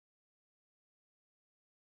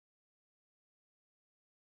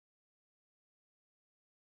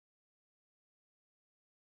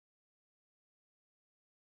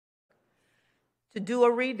to do a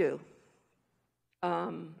redo.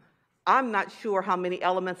 I'm not sure how many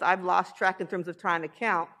elements, I've lost track in terms of trying to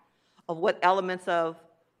count, of what elements of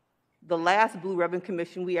the last Blue Ribbon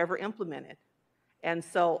Commission we ever implemented. And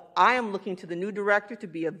so I am looking to the new director to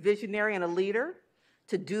be a visionary and a leader,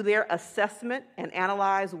 to do their assessment and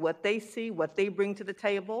analyze what they see, what they bring to the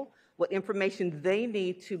table, what information they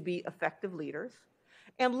need to be effective leaders,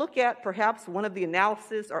 and look at perhaps one of the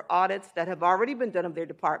analysis or audits that have already been done of their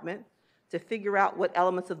department to figure out what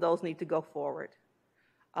elements of those need to go forward.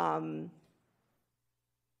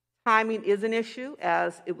 Timing is an issue,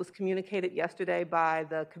 as it was communicated yesterday by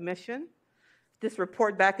the commission. This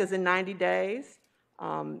report back is in 90 days.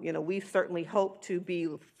 We certainly hope to be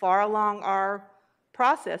far along our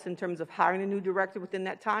process in terms of hiring a new director within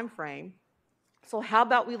that time frame. So how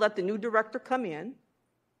about we let the new director come in,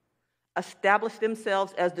 establish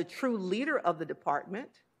themselves as the true leader of the department,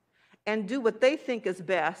 and do what they think is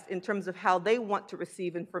best in terms of how they want to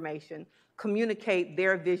receive information, communicate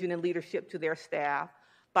their vision and leadership to their staff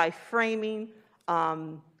by framing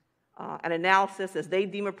an analysis as they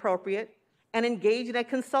deem appropriate, and engaging a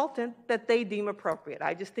consultant that they deem appropriate.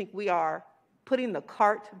 I just think we are putting the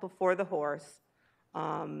cart before the horse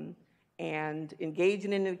and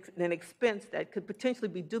engaging in an expense that could potentially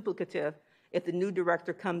be duplicative if the new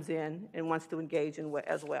director comes in and wants to engage in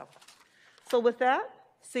as well. So with that,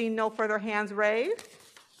 seeing no further hands raised,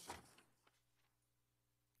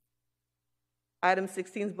 item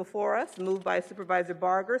 16 is before us, moved by Supervisor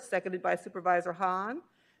Barger, seconded by Supervisor Hahn.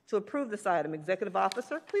 To approve this item, Executive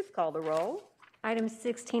Officer, please call the roll. Item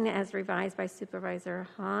 16, as revised by Supervisor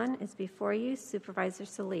Hahn, is before you. Supervisor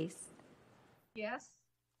Solis. Yes.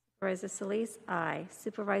 Supervisor Solis, aye.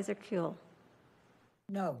 Supervisor Kuehl.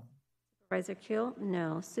 No. Supervisor Kuehl,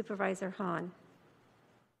 no. Supervisor Hahn.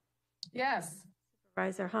 Yes.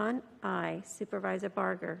 Supervisor Hahn, aye. Supervisor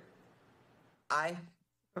Barger. Aye.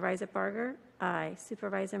 Supervisor Barger, aye.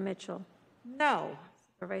 Supervisor Mitchell. No.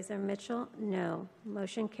 Supervisor Mitchell, no.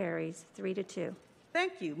 Motion carries 3-2.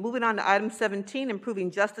 Thank you. Moving on to item 17,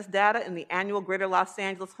 improving justice data in the annual Greater Los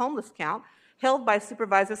Angeles homeless count, held by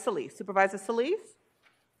Supervisor Solis. Supervisor Solis?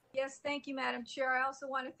 Yes, thank you, Madam Chair. I also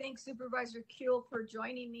want to thank Supervisor Kuehl for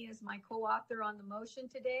joining me as my co-author on the motion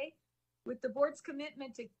today. With the board's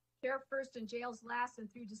commitment to care first and jails last,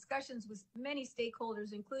 and through discussions with many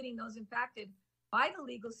stakeholders, including those impacted by the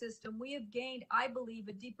legal system, we have gained, I believe,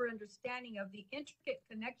 a deeper understanding of the intricate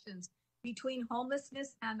connections between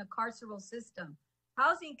homelessness and the carceral system.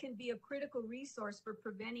 Housing can be a critical resource for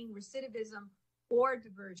preventing recidivism or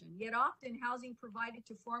diversion, yet often housing provided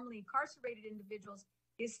to formerly incarcerated individuals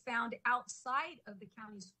is found outside of the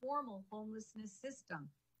county's formal homelessness system.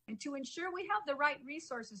 And to ensure we have the right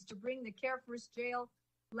resources to bring the Care First Jail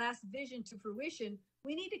Last vision to fruition,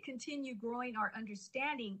 we need to continue growing our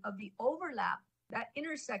understanding of the overlap, that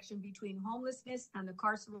intersection between homelessness and the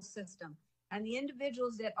carceral system, and the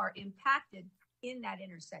individuals that are impacted in that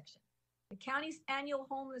intersection. The county's annual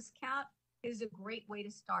homeless count is a great way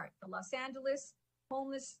to start. The Los Angeles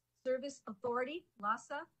Homeless Service Authority,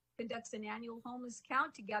 LAHSA, conducts an annual homeless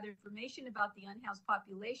count to gather information about the unhoused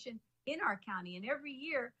population in our county. And every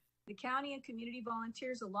year, the county and community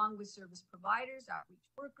volunteers, along with service providers, outreach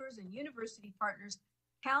workers, and university partners,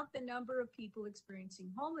 count the number of people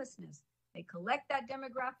experiencing homelessness. They collect that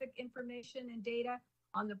demographic information and data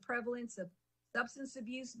on the prevalence of substance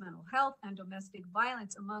abuse, mental health, and domestic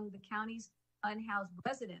violence among the county's unhoused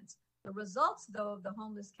residents. The results, though, of the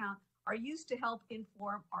homeless count are used to help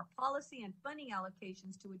inform our policy and funding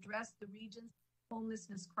allocations to address the region's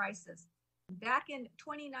homelessness crisis. Back in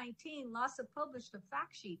 2019, LAHSA published a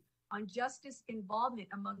fact sheet on justice involvement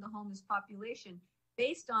among the homeless population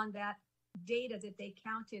based on that data that they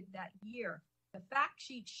counted that year. The fact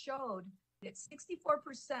sheet showed that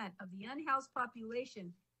 64% of the unhoused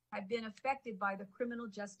population had been affected by the criminal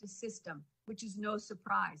justice system, which is no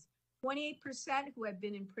surprise. 28% who have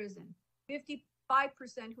been in prison, 55%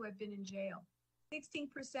 who have been in jail, 16%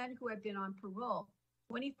 who have been on parole,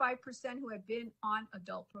 25% who have been on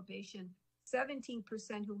adult probation, 17%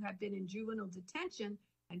 who have been in juvenile detention,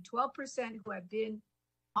 and 12% who have been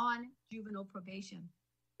on juvenile probation.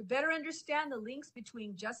 To better understand the links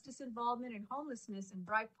between justice involvement and homelessness and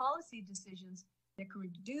drive policy decisions that can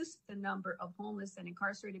reduce the number of homeless and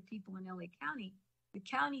incarcerated people in LA County, the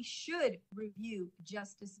county should review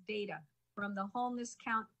justice data from the homeless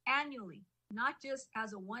count annually, not just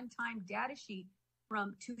as a one-time data sheet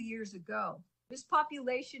from 2 years ago. This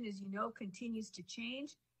population, as you know, continues to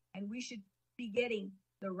change, and we should be getting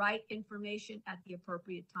the right information at the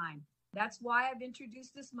appropriate time. That's why I've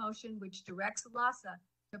introduced this motion, which directs LAHSA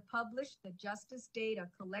to publish the justice data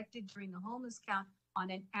collected during the homeless count on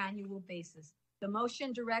an annual basis. The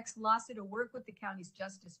motion directs LASA to work with the county's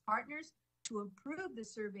justice partners to improve the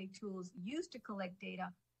survey tools used to collect data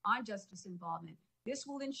on justice involvement. This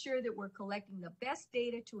will ensure that we're collecting the best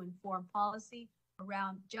data to inform policy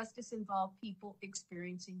around justice-involved people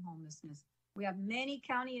experiencing homelessness. We have many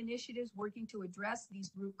county initiatives working to address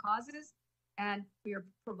these root causes, and we are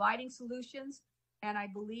providing solutions. And I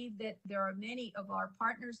believe that there are many of our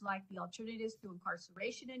partners, like the Alternatives to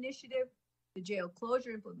Incarceration Initiative, the Jail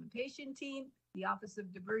Closure Implementation Team, the Office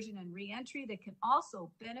of Diversion and Reentry, that can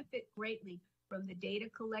also benefit greatly from the data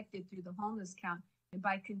collected through the homeless count and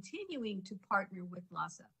by continuing to partner with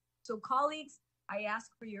LASA. So colleagues, I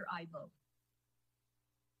ask for your aye vote.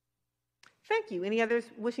 Thank you. Any others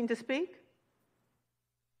wishing to speak?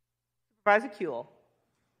 Supervisor Kuehl.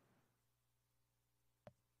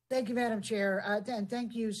 Thank you, Madam Chair. And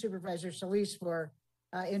thank you, Supervisor Solis, for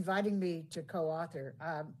inviting me to co-author.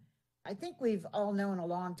 I think we've all known a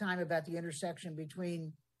long time about the intersection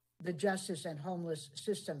between the justice and homeless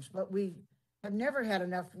systems, but we have never had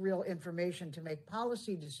enough real information to make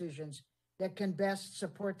policy decisions that can best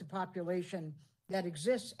support the population that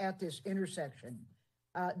exists at this intersection.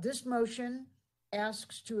 This motion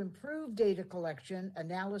asks to improve data collection,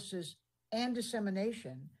 analysis, and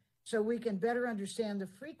dissemination so we can better understand the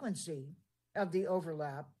frequency of the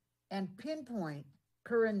overlap and pinpoint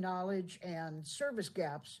current knowledge and service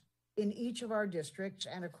gaps in each of our districts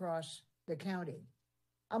and across the county.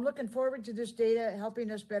 I'm looking forward to this data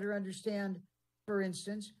helping us better understand, for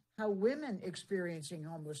instance, how women experiencing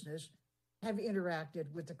homelessness have interacted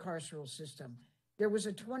with the carceral system. There was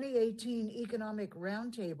a 2018 Economic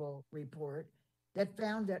Roundtable report that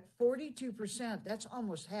found that 42%, that's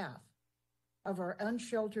almost half, of our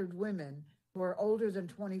unsheltered women who are older than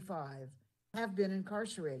 25 have been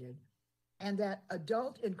incarcerated, and that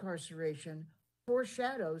adult incarceration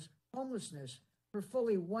foreshadows homelessness for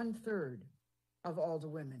fully 1/3 of all the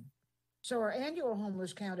women. So our annual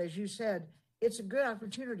homeless count, as you said, it's a good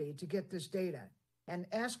opportunity to get this data, and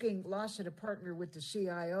asking LASA to partner with the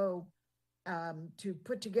CIO to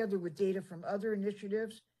put together with data from other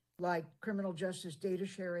initiatives like Criminal Justice Data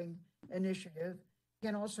Sharing Initiative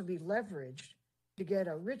can also be leveraged to get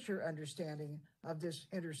a richer understanding of this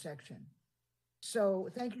intersection. So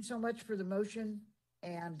thank you so much for the motion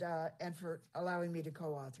and for allowing me to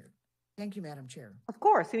co-author. Thank you, Madam Chair. Of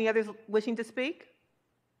course. Any others wishing to speak?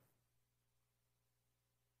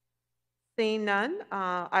 Seeing none,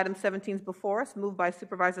 item 17 is before us, moved by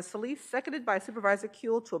Supervisor Solis, seconded by Supervisor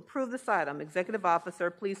Kuehl to approve this item. Executive Officer,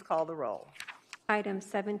 please call the roll. Item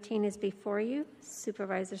 17 is before you.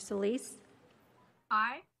 Supervisor Solis?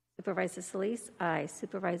 Aye. Supervisor Solis? Aye.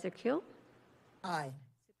 Supervisor Kuehl? Aye.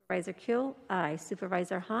 Supervisor Kuehl? Aye.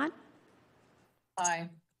 Supervisor Hahn? Aye.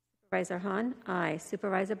 Supervisor Hahn? Aye.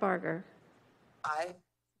 Supervisor Barger? Aye.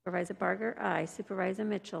 Supervisor Barger? Aye. Supervisor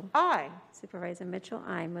Mitchell? Aye. Supervisor Mitchell?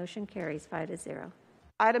 Aye. Motion carries 5-0.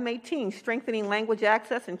 Item 18, strengthening language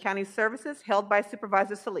access in county services, held by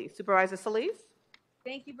Supervisor Solis. Supervisor Solis?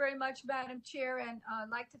 Thank you very much, Madam Chair, and I'd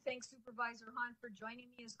like to thank Supervisor Hahn for joining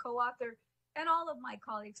me as co-author and all of my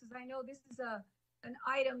colleagues, because I know this is an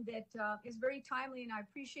item that is very timely, and I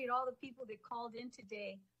appreciate all the people that called in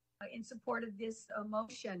today in support of this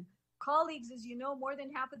motion. Colleagues, as you know, more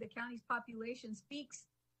than half of the county's population speaks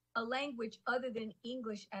a language other than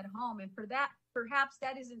English at home, and for that, perhaps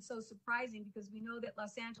that isn't so surprising, because we know that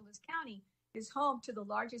Los Angeles County is home to the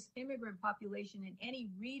largest immigrant population in any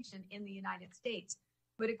region in the United States.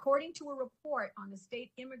 But according to a report on the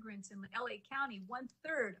state immigrants in LA County,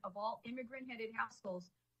 1/3 of all immigrant-headed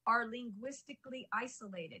households are linguistically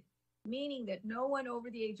isolated, meaning that no one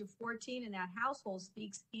over the age of 14 in that household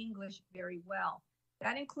speaks English very well.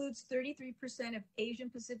 That includes 33% of Asian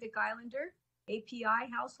Pacific Islander, API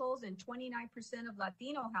households, and 29% of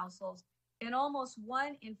Latino households, and almost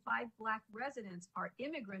 1 in 5 Black residents are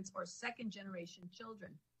immigrants or second-generation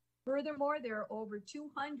children. Furthermore, there are over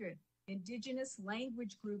 200 indigenous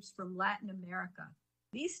language groups from Latin America.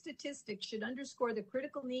 These statistics should underscore the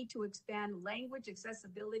critical need to expand language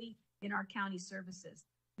accessibility in our county services.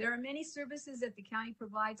 There are many services that the county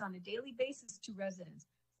provides on a daily basis to residents,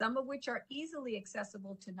 some of which are easily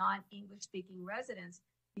accessible to non-English speaking residents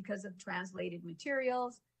because of translated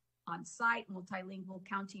materials, on-site multilingual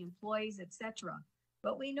county employees, etc.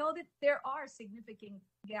 But we know that there are significant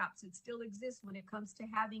gaps that still exist when it comes to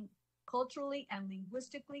having culturally and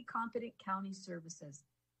linguistically competent county services.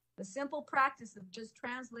 The simple practice of just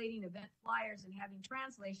translating event flyers and having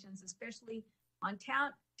translations, especially on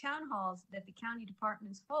town halls that the county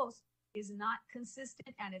departments host, is not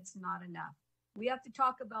consistent, and it's not enough. We have to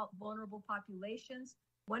talk about vulnerable populations,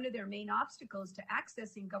 One of their main obstacles to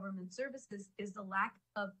accessing government services is the lack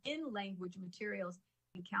of in-language materials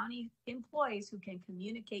and county employees who can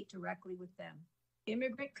communicate directly with them.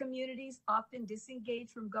 Immigrant communities often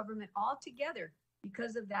disengage from government altogether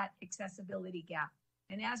because of that accessibility gap.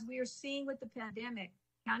 And as we are seeing with the pandemic,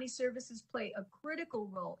 county services play a critical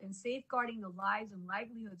role in safeguarding the lives and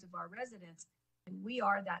livelihoods of our residents, and we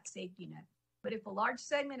are that safety net. But if a large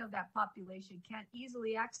segment of that population can't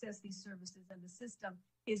easily access these services and the system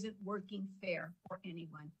isn't working fair for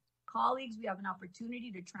anyone. Colleagues, we have an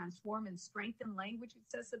opportunity to transform and strengthen language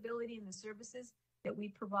accessibility in the services that we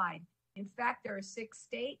provide. In fact, there are 6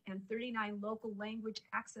 state and 39 local language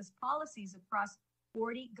access policies across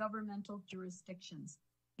 40 governmental jurisdictions.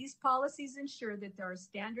 These policies ensure that there are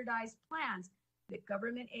standardized plans that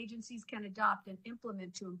government agencies can adopt and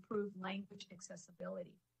implement to improve language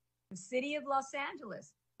accessibility. The City of Los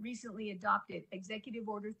Angeles recently adopted Executive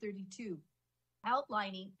Order 32,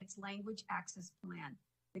 outlining its language access plan.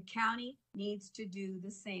 The county needs to do the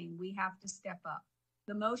same. We have to step up.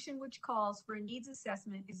 The motion, which calls for a needs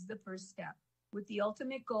assessment, is the first step, with the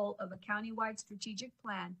ultimate goal of a countywide strategic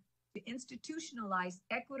plan to institutionalize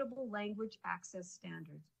equitable language access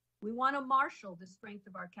standards. We want to marshal the strength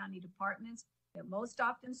of our county departments that most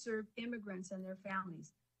often serve immigrants and their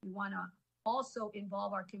families. We want to also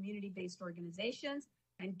involve our community-based organizations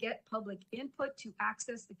and get public input to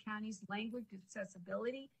access the county's language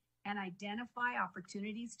accessibility and identify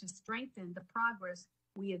opportunities to strengthen the progress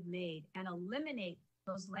we have made and eliminate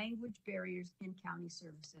those language barriers in county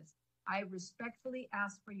services. I respectfully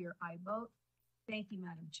ask for your aye vote. Thank you,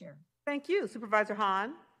 Madam Chair. Thank you. Supervisor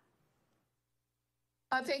Hahn.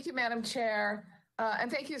 Thank you, Madam Chair.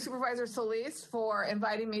 And thank you, Supervisor Solis, for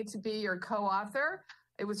inviting me to be your co-author.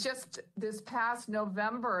 It was just this past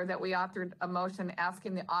November that we authored a motion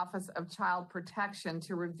asking the Office of Child Protection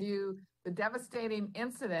to review the devastating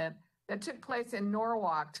incident that took place in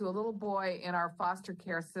Norwalk to a little boy in our foster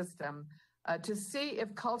care system to see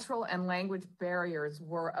if cultural and language barriers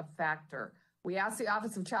were a factor. We asked the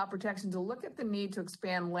Office of Child Protection to look at the need to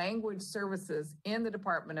expand language services in the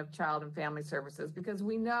Department of Child and Family Services because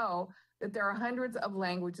we know that there are hundreds of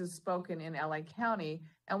languages spoken in LA County,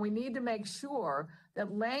 and we need to make sure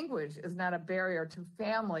that language is not a barrier to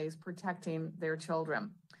families protecting their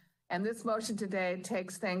children. And this motion today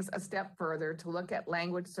takes things a step further to look at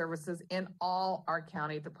language services in all our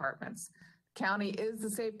county departments. County is the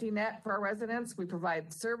safety net for our residents. We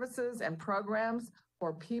provide services and programs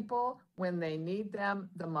for people when they need them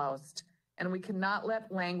the most. And we cannot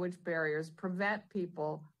let language barriers prevent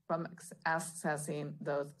people from accessing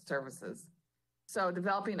those services. So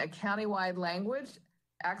developing a countywide language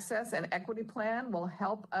access and equity plan will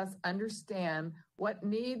help us understand what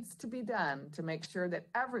needs to be done to make sure that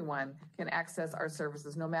everyone can access our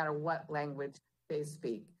services, no matter what language they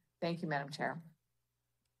speak. Thank you, Madam Chair.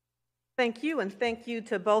 Thank you, and thank you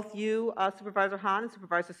to both you, Supervisor Hahn and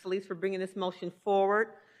Supervisor Solis, for bringing this motion forward.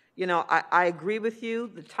 You know, I agree with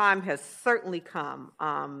you. The time has certainly come.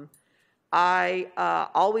 I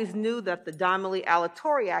always knew that the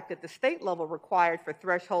Donnelly-Alatorre Act at the state level required for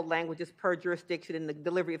threshold languages per jurisdiction in the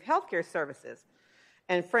delivery of healthcare services.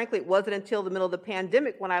 And frankly, it wasn't until the middle of the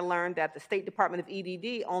pandemic when I learned that the State Department of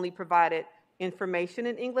EDD only provided information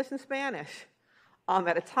in English and Spanish.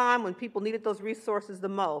 At a time when people needed those resources the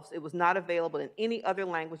most, it was not available in any other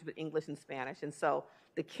language but English and Spanish. And so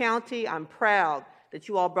the county, I'm proud that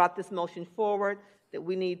you all brought this motion forward, that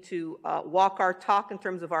we need to walk our talk in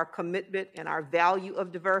terms of our commitment and our value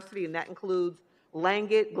of diversity, and that includes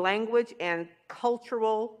language and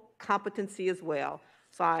cultural competency as well.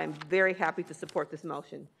 So I'm very happy to support this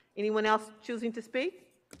motion. Anyone else choosing to speak?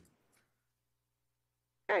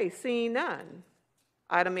 Okay, seeing none.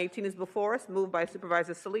 Item 18 is before us, moved by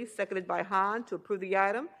Supervisor Solis, seconded by Hahn to approve the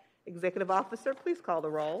item. Executive Officer, please call the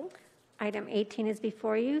roll. Item 18 is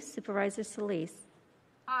before you. Supervisor Solis.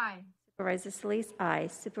 Aye. Supervisor Solis, aye.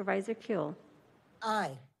 Supervisor Kuehl.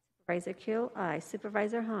 Aye. Supervisor Kuehl, aye.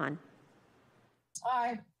 Supervisor Hahn.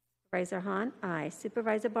 Aye. Supervisor Hahn, aye.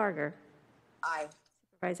 Supervisor Barger. Aye.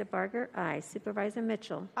 Supervisor Barger, aye. Supervisor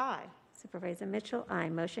Mitchell. Aye. Supervisor Mitchell, aye.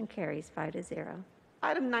 Motion carries 5-0.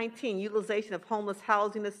 Item 19, utilization of homeless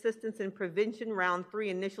housing assistance and prevention, round 3,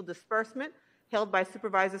 initial disbursement, held by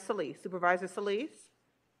Supervisor Solis. Supervisor Solis?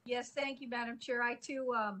 Yes, thank you, Madam Chair. I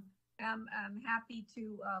too am happy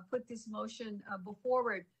to put this motion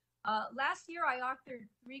forward. Last year, I authored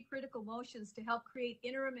 3 critical motions to help create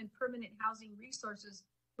interim and permanent housing resources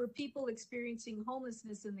for people experiencing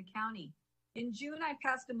homelessness in the county. In June, I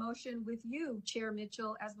passed a motion with you, Chair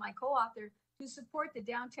Mitchell, as my co-author, to support the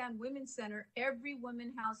Downtown Women's Center Every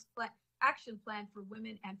Woman House Action Plan for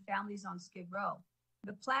Women and Families on Skid Row.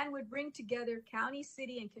 The plan would bring together county,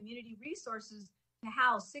 city, and community resources to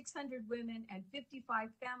house 600 women and 55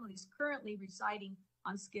 families currently residing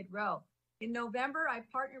on Skid Row. In November, I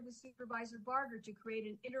partnered with Supervisor Barger to create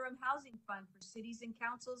an interim housing fund for cities and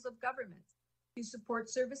councils of governments to support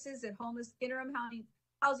services at homeless interim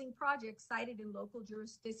housing projects cited in local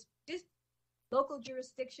jurisdictions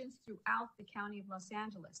throughout the county of Los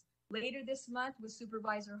Angeles. Later this month, with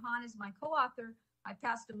Supervisor Hahn as my co-author, I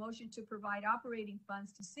passed a motion to provide operating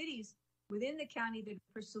funds to cities within the county that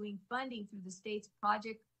are pursuing funding through the state's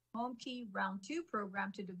Project Home Key Round 2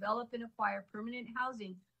 program to develop and acquire permanent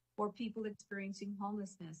housing for people experiencing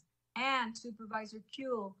homelessness. And Supervisor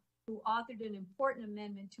Kuehl, who authored an important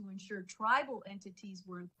amendment to ensure tribal entities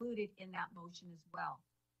were included in that motion as well.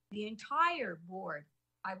 The entire board,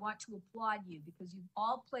 I want to applaud you because you've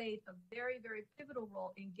all played a very, very pivotal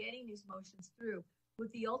role in getting these motions through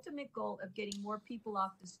with the ultimate goal of getting more people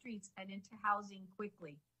off the streets and into housing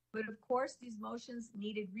quickly. But of course, these motions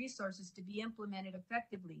needed resources to be implemented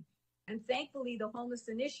effectively. And thankfully, the Homeless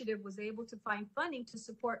Initiative was able to find funding to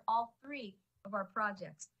support all three of our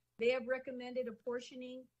projects. They have recommended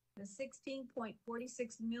apportioning the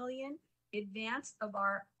 $16.46 million advance of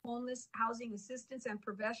our homeless housing assistance and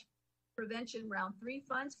prevention round 3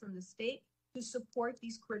 funds from the state to support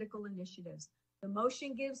these critical initiatives. The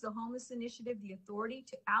motion gives the Homeless Initiative the authority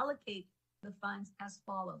to allocate the funds as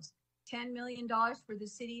follows: $10 million for the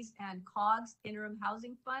cities and COGS interim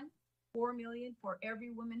housing fund, $4 million for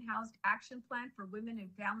Every Woman Housed action plan for women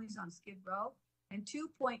and families on Skid Row, and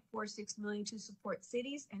 $2.46 million to support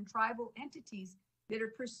cities and tribal entities that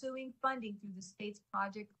are pursuing funding through the state's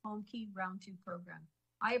Project Home Key Round 2 program.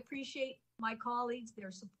 I appreciate my colleagues,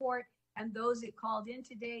 their support, and those that called in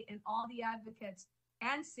today, and all the advocates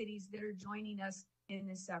and cities that are joining us in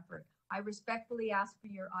this effort. I respectfully ask for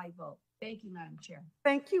your aye vote. Thank you, Madam Chair.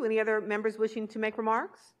 Thank you. Any other members wishing to make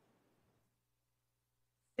remarks?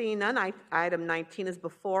 Seeing none, item 19 is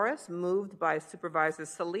before us, moved by Supervisor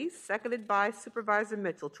Solis, seconded by Supervisor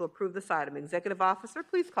Mitchell to approve this item. Executive Officer,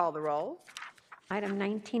 please call the roll. Item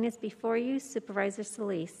 19 is before you. Supervisor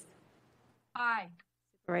Solis. Aye.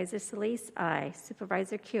 Supervisor Solis, aye.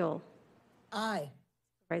 Supervisor Kuehl. Aye.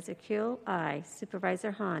 Supervisor Kuehl, aye.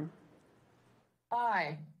 Supervisor Hahn.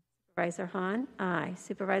 Aye. Supervisor Hahn, aye.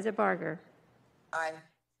 Supervisor Barger. Aye.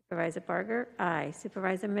 Supervisor Barger, aye.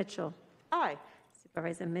 Supervisor Mitchell. Aye.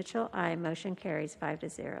 Supervisor Mitchell, aye. Motion carries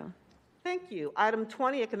 5-0. Thank you. Item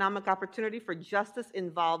 20, economic opportunity for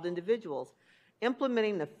justice-involved individuals,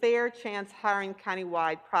 implementing the Fair Chance Hiring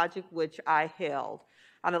Countywide project, which I held.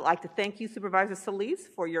 I'd like to thank you, Supervisor Solis,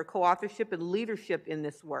 for your co-authorship and leadership in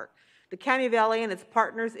this work. The County of LA and its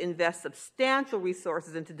partners invest substantial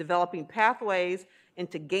resources into developing pathways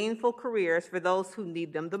into gainful careers for those who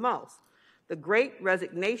need them the most. The Great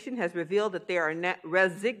Resignation has revealed that there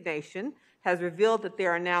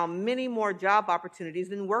are now many more job opportunities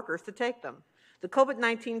than workers to take them. The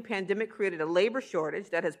COVID-19 pandemic created a labor shortage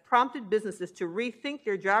that has prompted businesses to rethink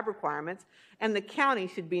their job requirements, and the county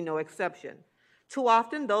should be no exception. Too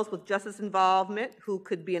often, those with justice involvement who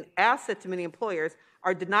could be an asset to many employers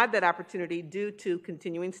are denied that opportunity due to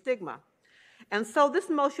continuing stigma. And so this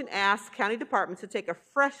motion asks county departments to take a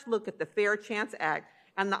fresh look at the Fair Chance Act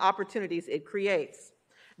and the opportunities it creates.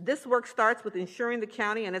 This work starts with ensuring the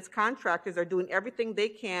county and its contractors are doing everything they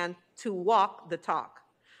can to walk the talk.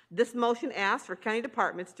 This motion asks for county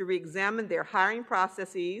departments to re-examine their hiring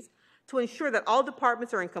processes to ensure that all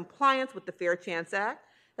departments are in compliance with the Fair Chance Act.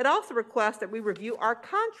 It also requests that we review our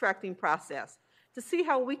contracting process to see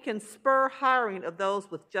how we can spur hiring of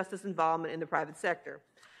those with justice involvement in the private sector.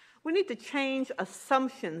 We need to change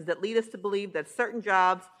assumptions that lead us to believe that certain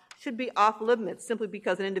jobs should be off limits simply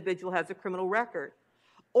because an individual has a criminal record,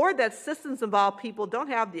 or that systems-involved people don't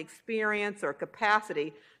have the experience or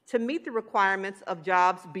capacity to meet the requirements of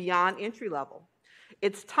jobs beyond entry level.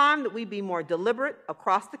 It's time that we be more deliberate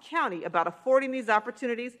across the county about affording these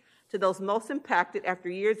opportunities to those most impacted after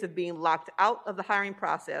years of being locked out of the hiring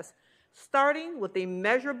process, starting with a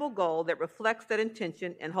measurable goal that reflects that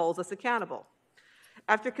intention and holds us accountable.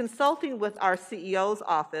 After consulting with our CEO's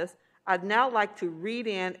office, I'd now like to read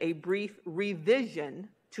in a brief revision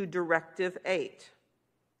to Directive 8.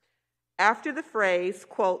 After the phrase,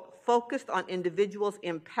 quote, focused on individuals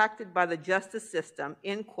impacted by the justice system,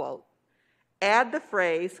 end quote, add the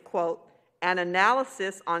phrase, quote, an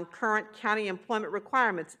analysis on current county employment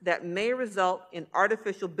requirements that may result in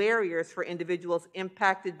artificial barriers for individuals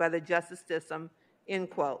impacted by the justice system, end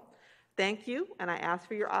quote. Thank you, and I ask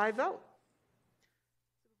for your aye vote.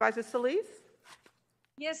 Supervisor Solis?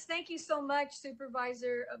 Yes, thank you so much,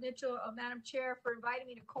 Supervisor Mitchell, Madam Chair, for inviting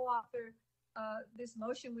me to co-author this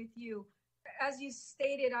motion with you. as you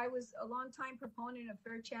stated, I was a longtime proponent of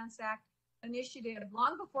Fair Chance Act initiative.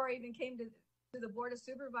 Long before I even came to the Board of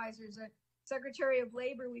Supervisors, Secretary of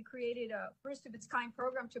Labor, we created a first of its kind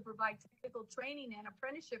program to provide technical training and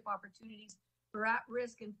apprenticeship opportunities for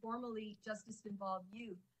at-risk and formerly justice-involved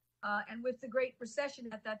youth. And with the Great Recession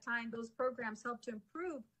at that time, those programs helped to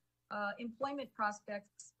improve employment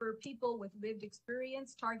prospects for people with lived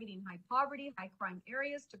experience, targeting high poverty, high crime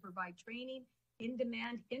areas to provide training in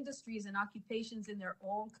demand industries and occupations in their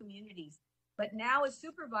own communities. But now as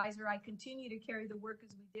supervisor, I continue to carry the work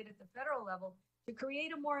as we did at the federal level to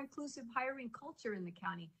create a more inclusive hiring culture in the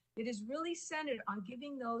county that is really centered on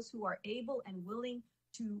giving those who are able and willing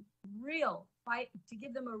to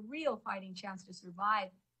give them a real fighting chance to survive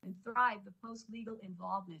and thrive the post-legal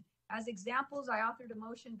involvement. As examples, I authored a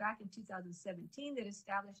motion back in 2017 that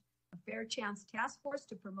established a Fair Chance Task Force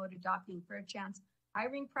to promote adopting fair chance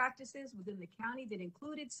hiring practices within the county that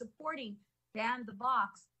included supporting Ban the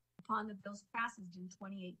Box upon the bill's passage in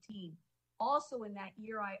 2018. Also in that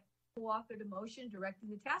year, I co-authored a motion directing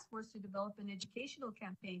the task force to develop an educational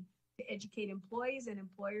campaign to educate employees and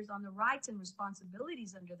employers on the rights and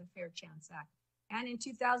responsibilities under the Fair Chance Act. And in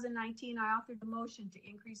 2019, I authored a motion to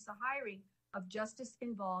increase the hiring of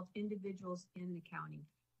justice-involved individuals in the county.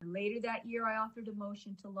 And later that year, I authored a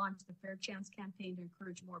motion to launch the Fair Chance campaign to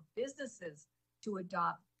encourage more businesses to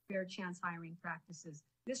adopt fair chance hiring practices.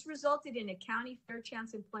 This resulted in a county fair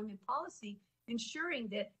chance employment policy ensuring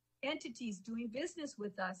that entities doing business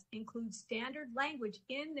with us include standard language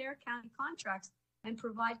in their county contracts and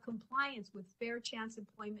provide compliance with fair chance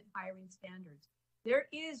employment hiring standards. There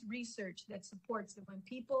is research that supports that when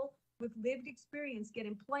people with lived experience get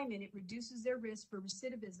employment, it reduces their risk for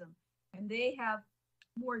recidivism, and they have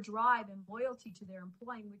more drive and loyalty to their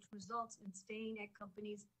employing, which results in staying at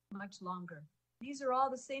companies much longer. These are all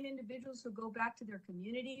the same individuals who go back to their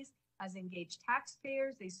communities as engaged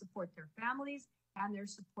taxpayers. They support their families and their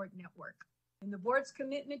support network. In the board's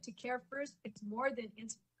commitment to Care First, it's more than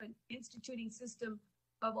an instituting system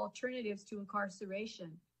of alternatives to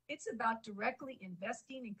incarceration. It's about directly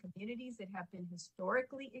investing in communities that have been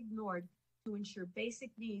historically ignored to ensure basic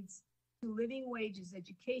needs to living wages,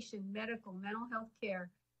 education, medical, mental health care,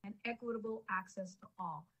 and equitable access to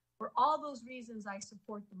all. For all those reasons, I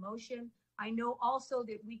support the motion. I know also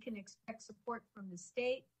that we can expect support from the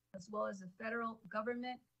state as well as the federal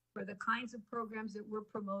government for the kinds of programs that we're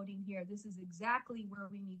promoting here. This is exactly where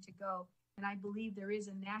we need to go. And I believe there is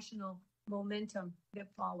a national momentum that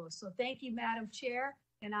follows. So thank you, Madam Chair.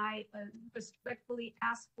 And I respectfully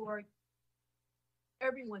ask for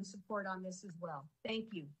everyone's support on this as well.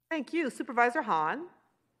 Thank you. Thank you. Supervisor Hahn.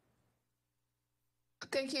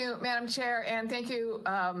 Thank you, Madam Chair, and thank you,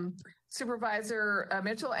 Supervisor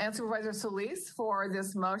Mitchell and Supervisor Solis for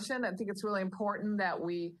this motion. I think it's really important that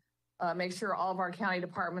we make sure all of our county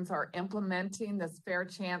departments are implementing this fair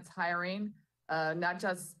chance hiring, not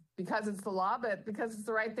just because it's the law, but because it's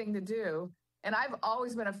the right thing to do. And I've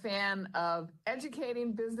always been a fan of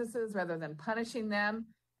educating businesses rather than punishing them.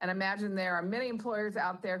 And imagine there are many employers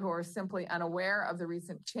out there who are simply unaware of the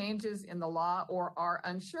recent changes in the law or are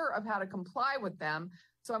unsure of how to comply with them.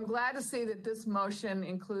 So I'm glad to see that this motion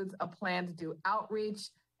includes a plan to do outreach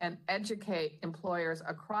and educate employers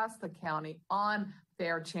across the county on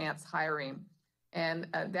fair chance hiring. And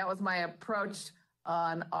that was my approach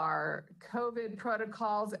on our COVID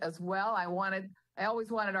protocols as well. I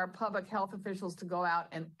always wanted our public health officials to go out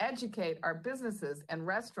and educate our businesses and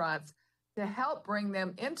restaurants to help bring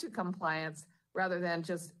them into compliance rather than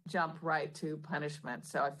just jump right to punishment.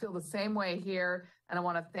 So I feel the same way here, and I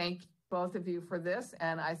want to thank both of you for this,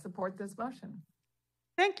 and I support this motion.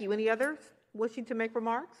 Thank you. Any others wishing to make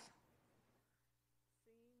remarks?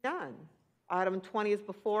 None. Item 20 is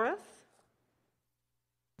before us.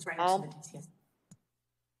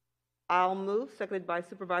 I'll move, seconded by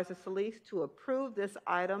Supervisor Solis, to approve this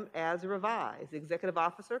item as revised. Executive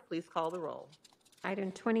Officer, please call the roll.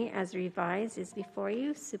 Item 20 as revised is before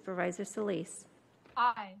you. Supervisor Solis.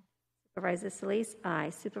 Aye. Supervisor Solis,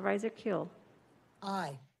 aye. Supervisor Kuehl.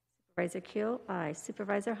 Aye. Supervisor Kuehl, aye.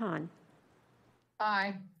 Supervisor Hahn.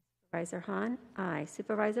 Aye. Supervisor Hahn, aye.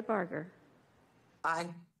 Supervisor Barger. Aye.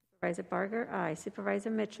 Supervisor Barger, aye.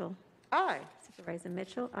 Supervisor Mitchell. Aye. Supervisor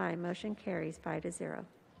Mitchell, aye. Motion carries 5-0.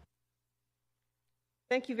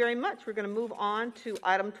 Thank you very much. We're going to move on to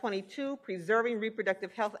item 22, preserving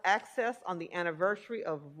reproductive health access on the anniversary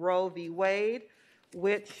of Roe v. Wade,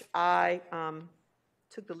 which I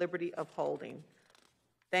took the liberty of holding.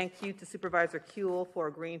 Thank you to Supervisor Kuehl for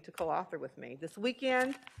agreeing to co-author with me. This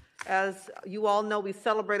weekend, as you all know, we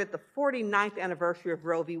celebrated the 49th anniversary of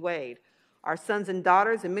Roe v. Wade. Our sons and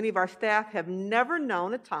daughters and many of our staff have never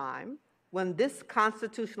known a time when this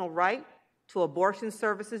constitutional right to abortion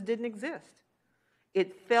services didn't exist.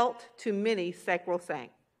 It felt to many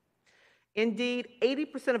sacrosanct. Indeed,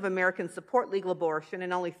 80% of Americans support legal abortion,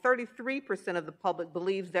 and only 33% of the public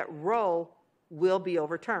believes that Roe will be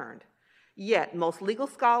overturned. Yet, most legal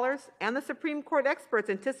scholars and the Supreme Court experts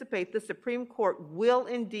anticipate the Supreme Court will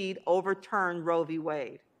indeed overturn Roe v.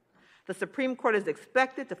 Wade. The Supreme Court is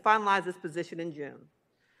expected to finalize this position in June.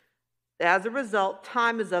 As a result,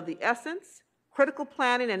 time is of the essence. Critical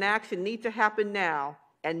planning and action need to happen now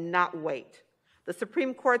and not wait. The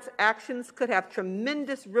Supreme Court's actions could have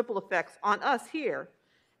tremendous ripple effects on us here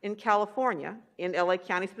in California, in LA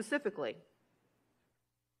County specifically.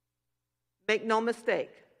 Make no mistake,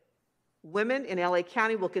 women in LA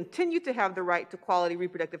County will continue to have the right to quality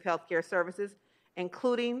reproductive health care services,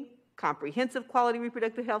 including comprehensive quality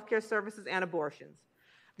reproductive health care services and abortions.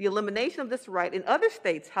 The elimination of this right in other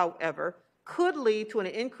states, however, could lead to an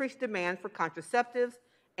increased demand for contraceptives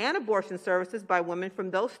and abortion services by women from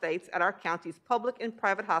those states at our county's public and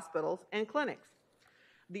private hospitals and clinics.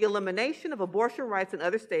 The elimination of abortion rights in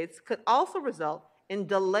other states could also result in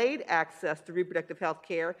delayed access to reproductive health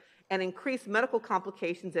care and increased medical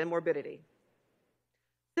complications and morbidity.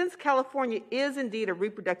 Since California is indeed a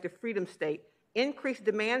reproductive freedom state, increased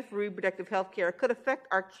demand for reproductive health care could affect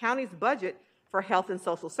our county's budget for health and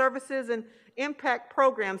social services and impact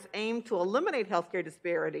programs aimed to eliminate health care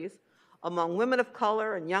disparities among women of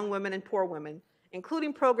color and young women and poor women,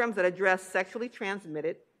 including programs that address sexually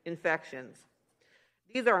transmitted infections.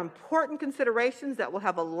 These are important considerations that will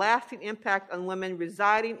have a lasting impact on women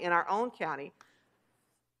residing in our own county,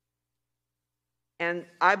 and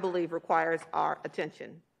I believe requires our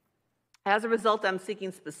attention. As a result, I'm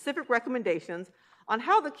seeking specific recommendations on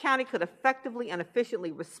how the county could effectively and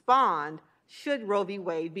efficiently respond should Roe v.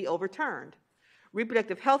 Wade be overturned.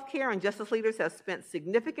 Reproductive health care and justice leaders have spent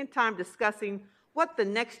significant time discussing what the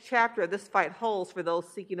next chapter of this fight holds for those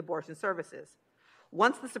seeking abortion services.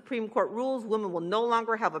 Once the Supreme Court rules, women will no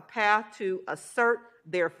longer have a path to assert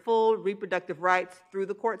their full reproductive rights through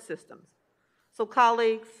the court systems. So,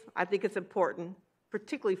 colleagues, I think it's important,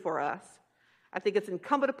 particularly for us, I think it's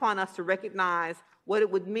incumbent upon us to recognize what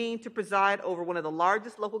it would mean to preside over one of the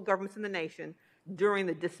largest local governments in the nation during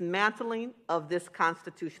the dismantling of this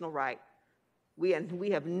constitutional right. We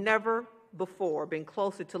have never before been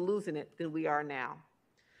closer to losing it than we are now.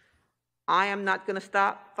 I am not going to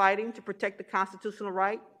stop fighting to protect the constitutional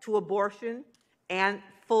right to abortion and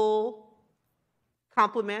full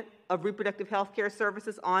complement of reproductive health care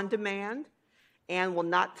services on demand, and will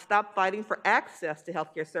not stop fighting for access to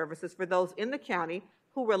health care services for those in the county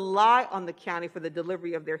who rely on the county for the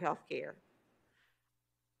delivery of their health care.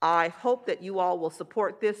 I hope that you all will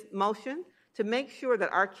support this motion to make sure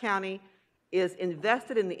that our county is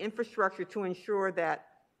invested in the infrastructure to ensure that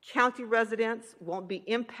county residents won't be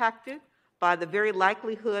impacted by the very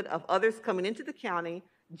likelihood of others coming into the county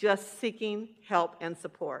just seeking help and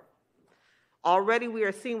support. Already we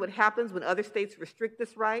are seeing what happens when other states restrict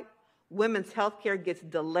this right. Women's health care gets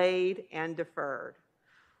delayed and deferred.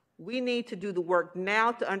 We need to do the work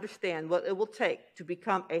now to understand what it will take to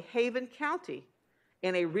become a haven county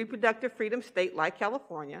in a reproductive freedom state like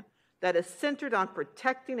California that is centered on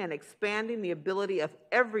protecting and expanding the ability of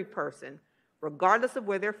every person, regardless of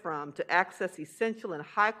where they're from, to access essential and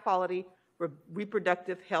high-quality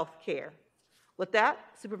reproductive health care. With that,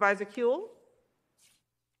 Supervisor Kuehl.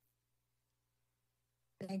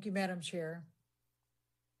 Thank you, Madam Chair.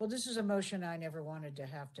 Well, this is a motion I never wanted to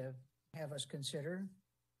have us consider,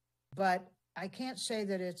 but I can't say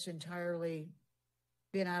that it's entirely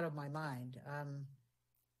been out of my mind.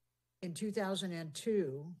 In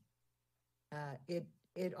 2002,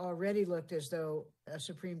 it already looked as though a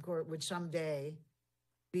Supreme Court would someday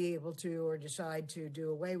be able to or decide to do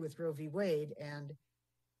away with Roe v. Wade, and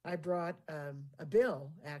I brought a bill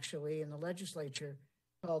actually in the legislature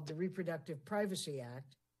called the Reproductive Privacy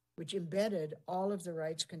Act, which embedded all of the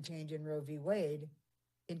rights contained in Roe v. Wade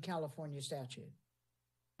in California statute.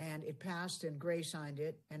 And it passed and Gray signed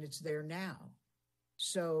it, and it's there now.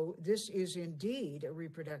 So this is indeed a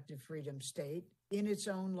reproductive freedom state in its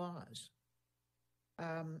own laws.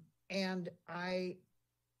 And I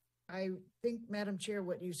think, Madam Chair,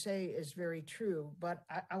 what you say is very true, but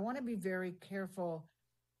I want to be very careful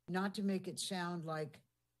not to make it sound like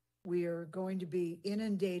we are going to be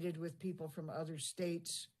inundated with people from other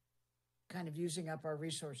states kind of using up our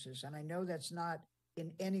resources. And I know that's not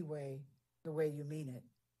in any way the way you mean it.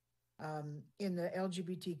 In the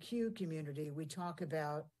LGBTQ community, we talk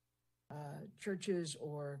about churches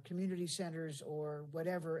or community centers or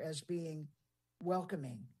whatever as being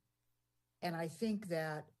welcoming. And I think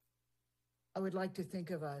that I would like to think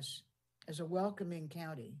of us as a welcoming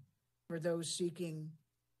county for those seeking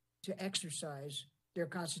to exercise their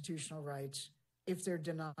constitutional rights if they're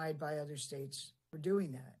denied by other states for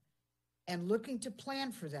doing that. And looking to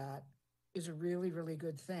plan for that is a really, really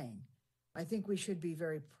good thing. I think we should be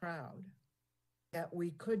very proud that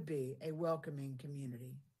we could be a welcoming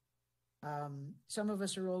community. Some of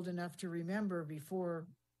us are old enough to remember before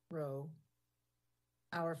Roe,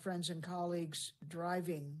 our friends and colleagues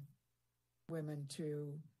driving women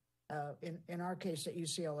to, in our case at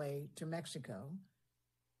UCLA, to Mexico.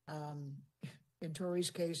 In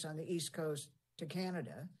Tori's case on the East Coast to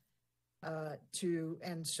Canada,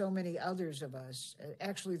 and so many others of us.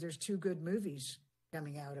 Actually, there's 2 good movies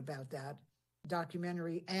coming out about that,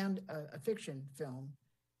 documentary and a fiction film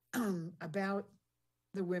about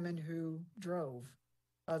the women who drove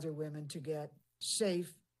other women to get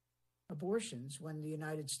safe abortions when the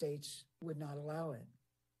United States would not allow it.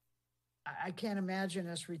 I can't imagine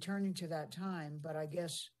us returning to that time, but I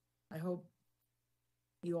hope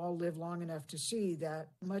you all live long enough to see that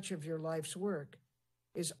much of your life's work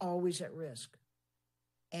is always at risk.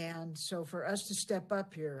 And so for us to step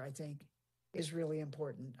up here, I think, is really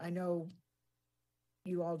important. I know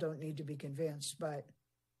you all don't need to be convinced, but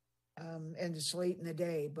and it's late in the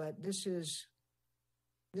day, but this is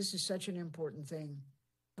such an important thing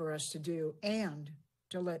for us to do and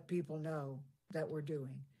to let people know that we're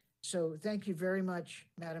doing. So thank you very much,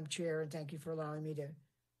 Madam Chair, and thank you for allowing me to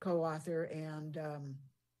co-author. And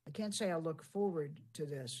I can't say I look forward to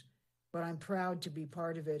this, but I'm proud to be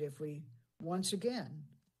part of it if we once again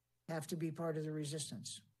have to be part of the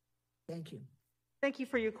resistance. Thank you. Thank you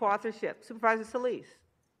for your co-authorship. Supervisor Solis.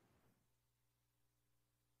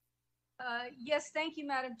 Yes, thank you,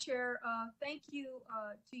 Madam Chair. Thank you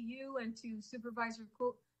to you and to Supervisor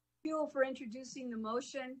Kuehl for introducing the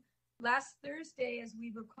motion. Last Thursday, as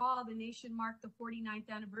we recall, the nation marked the 49th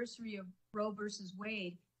anniversary of Roe versus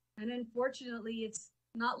Wade. And unfortunately, it's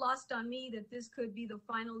not lost on me that this could be the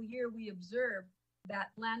final year we observe that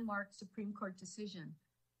landmark Supreme Court decision.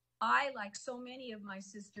 I, like so many of my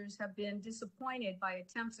sisters, have been disappointed by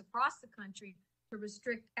attempts across the country to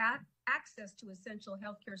restrict access to essential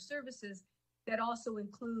healthcare services that also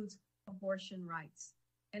includes abortion rights.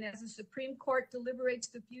 And as the Supreme Court deliberates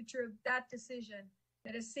the future of that decision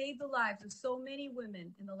that has saved the lives of so many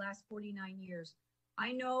women in the last 49 years,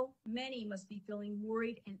 I know many must be feeling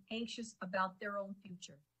worried and anxious about their own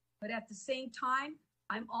future. But at the same time,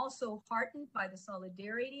 I'm also heartened by the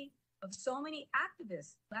solidarity of so many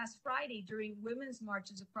activists last Friday during women's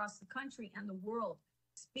marches across the country and the world,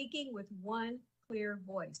 speaking with one clear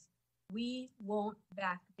voice. We won't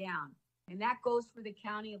back down. And that goes for the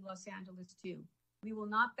County of Los Angeles too. We will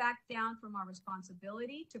not back down from our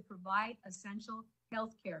responsibility to provide essential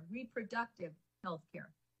health care, reproductive health care.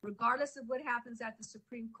 Regardless of what happens at the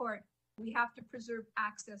Supreme Court, we have to preserve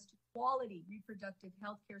access to quality reproductive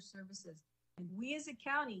health care services. And we as a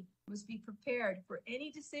county must be prepared for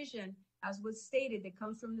any decision, as was stated, that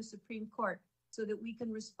comes from the Supreme Court, so that we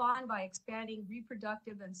can respond by expanding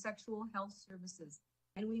reproductive and sexual health services.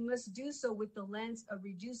 And we must do so with the lens of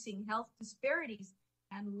reducing health disparities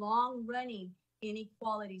and long-running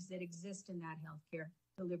inequalities that exist in that healthcare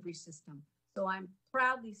delivery system. So I'm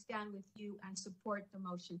proudly stand with you and support the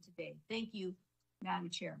motion today. Thank you, Madam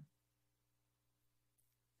Chair.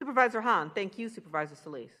 Supervisor Hahn. Thank you, Supervisor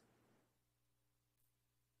Solis.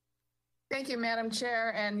 Thank you, Madam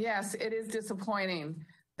Chair. And yes, it is disappointing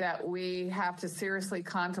that we have to seriously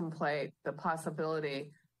contemplate the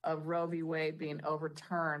possibility of Roe v. Wade being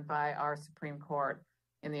overturned by our Supreme Court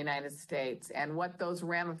in the United States and what those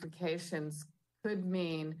ramifications could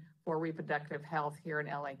mean for reproductive health here in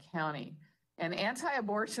LA County. And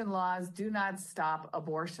anti-abortion laws do not stop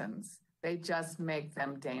abortions. They just make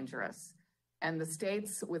them dangerous. And the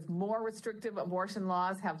states with more restrictive abortion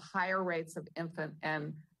laws have higher rates of infant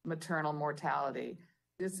and maternal mortality.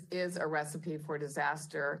 This is a recipe for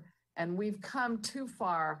disaster. And we've come too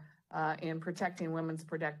far in protecting women's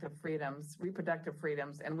reproductive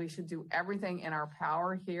freedoms, and we should do everything in our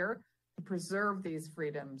power here to preserve these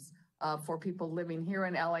freedoms for people living here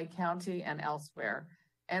in LA County and elsewhere.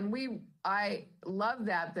 And I love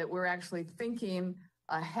that we're actually thinking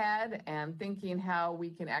ahead and thinking how we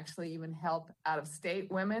can actually even help out-of-state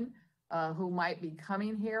women who might be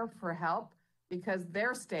coming here for help because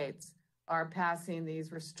their states are passing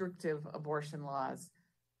these restrictive abortion laws.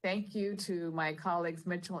 Thank you to my colleagues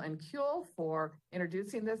Mitchell and Kuehl for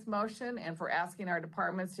introducing this motion and for asking our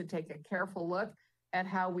departments to take a careful look at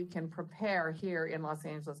how we can prepare here in Los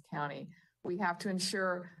Angeles County. We have to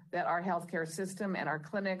ensure that our healthcare system and our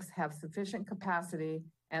clinics have sufficient capacity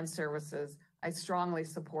and services. I strongly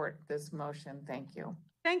support this motion. Thank you.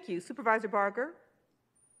 Thank you. Supervisor Barger?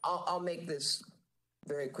 I'll make this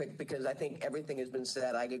very quick because I think everything has been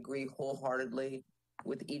said. I agree wholeheartedly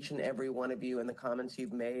with each and every one of you and the comments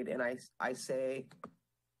you've made. And I say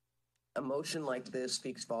a motion like this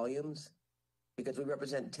speaks volumes because we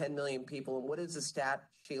represent 10 million people. And what is the stat,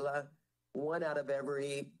 Sheila? 1 out of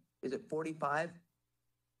every, is it 45?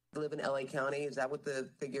 Live in LA County. Is that what the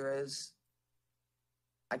figure is?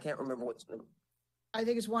 I can't remember what's. I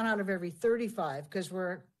think it's 1 out of every 35 because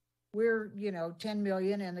we're 10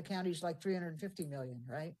 million and the county's like 350 million,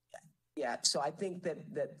 right? Yeah, so I think that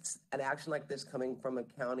an action like this coming from a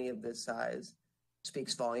county of this size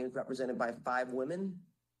speaks volumes, represented by 5 women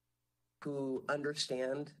who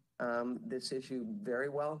understand this issue very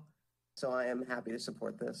well. So I am happy to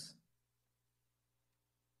support this.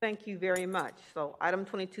 Thank you very much. So item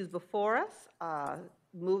 22 is before us,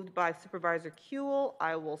 moved by Supervisor Kuehl.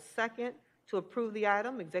 I will second to approve the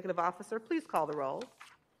item. Executive Officer, please call the roll.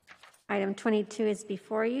 Item 22 is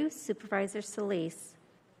before you. Supervisor Solis.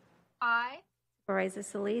 Aye. Supervisor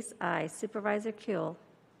Solis, aye. Supervisor Kuehl.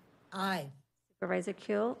 Aye. Supervisor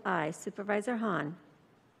Kuehl, aye. Supervisor Hahn.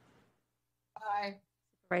 Aye.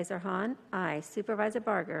 Supervisor Hahn, aye. Supervisor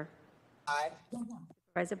Barger. Aye.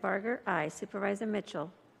 Supervisor Barger, aye. Supervisor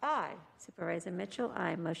Mitchell. Aye. Supervisor Mitchell,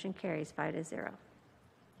 aye. Motion carries 5-0.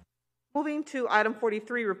 Moving to item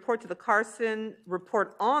 43,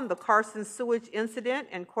 report on the Carson sewage incident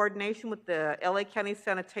and coordination with the LA County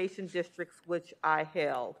Sanitation Districts, which I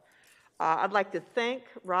held. I'd like to thank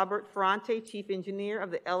Robert Ferrante, Chief Engineer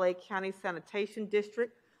of the LA County Sanitation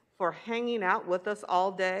District, for hanging out with us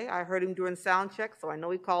all day. I heard him during sound check, so I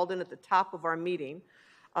know he called in at the top of our meeting.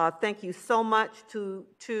 Thank you so much to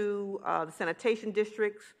the sanitation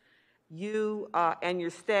districts, you and your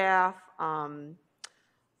staff,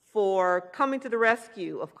 for coming to the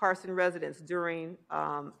rescue of Carson residents during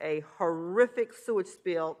a horrific sewage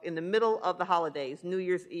spill in the middle of the holidays, New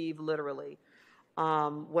Year's Eve, literally.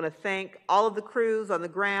 Want to thank all of the crews on the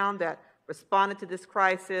ground that responded to this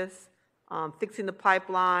crisis, fixing the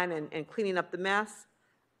pipeline and cleaning up the mess.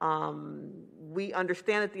 We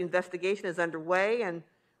understand that the investigation is underway, and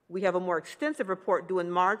we have a more extensive report due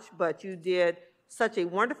in March, but you did such a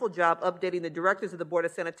wonderful job updating the directors of the Board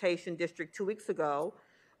of Sanitation District 2 weeks ago,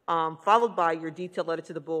 followed by your detailed letter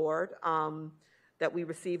to the board that we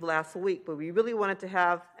received last week. But we really wanted to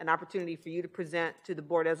have an opportunity for you to present to the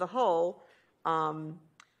board as a whole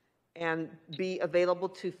and be available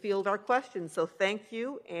to field our questions. So thank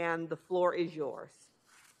you, and the floor is yours.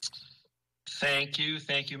 Thank you.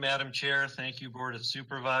 Thank you, Madam Chair. Thank you, Board of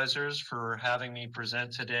Supervisors, for having me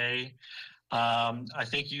present today. I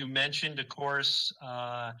think you mentioned, of course,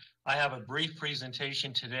 I have a brief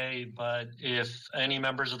presentation today, but if any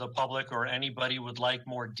members of the public or anybody would like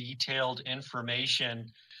more detailed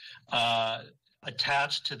information,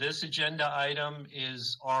 attached to this agenda item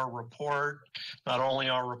is our report, not only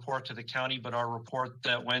our report to the county, but our report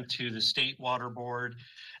that went to the State Water Board,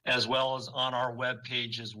 as well as on our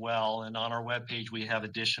webpage as well. And on our webpage, we have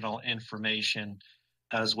additional information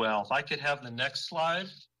as well. If I could have the next slide.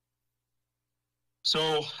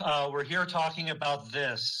 So we're here talking about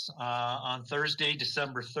this on Thursday,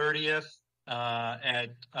 December 30th at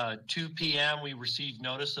 2 p.m. We received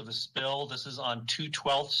notice of a spill. This is on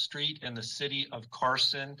 212th Street in the city of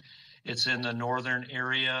Carson. It's in the northern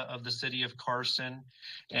area of the city of Carson.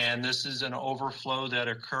 And this is an overflow that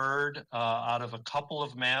occurred out of a couple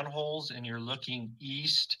of manholes, and you're looking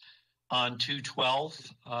east on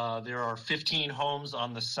 212th. There are 15 homes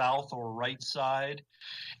on the south or right side,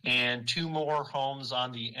 and 2 more homes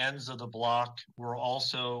on the ends of the block were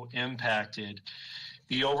also impacted.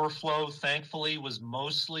 The overflow, thankfully, was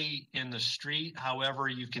mostly in the street. However,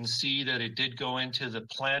 you can see that it did go into the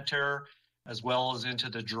planter as well as into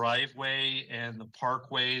the driveway and the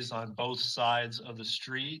parkways on both sides of the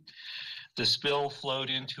street. The spill flowed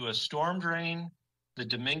into a storm drain, the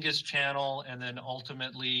Dominguez Channel, and then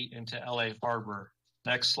ultimately into LA Harbor.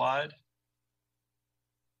 Next slide.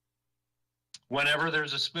 Whenever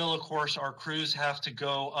there's a spill, of course, our crews have to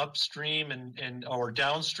go upstream and or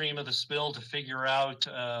downstream of the spill to figure out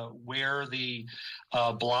where the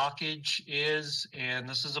blockage is. And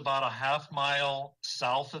this is about a half mile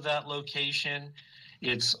south of that location.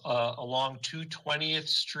 It's along 220th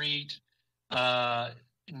Street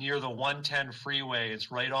near the 110 freeway.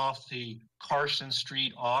 It's right off the Carson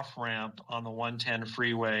Street off-ramp on the 110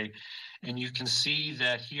 freeway. And you can see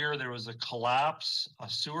that here there was a collapse, a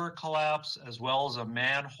sewer collapse, as well as a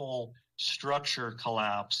manhole structure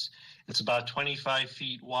collapse. It's about 25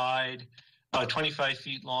 feet wide, 25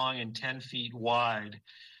 feet long and 10 feet wide.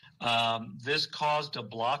 This caused a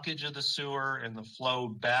blockage of the sewer, and the flow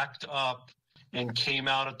backed up and came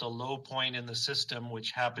out at the low point in the system,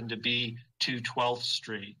 which happened to be 212th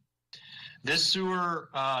Street. This sewer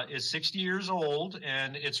is 60 years old,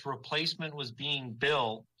 and its replacement was being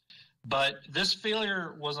built. But this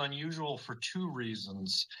failure was unusual for two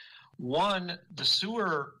reasons. One, the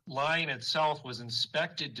sewer line itself was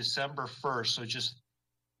inspected December 1st, so just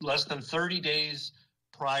less than 30 days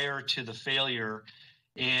prior to the failure.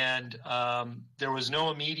 And there was no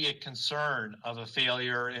immediate concern of a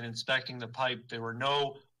failure in inspecting the pipe. There were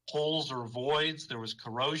no holes or voids. There was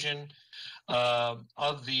corrosion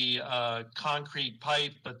of the concrete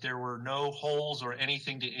pipe, but there were no holes or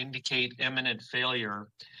anything to indicate imminent failure.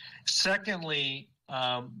 Secondly,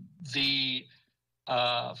 the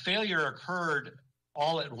failure occurred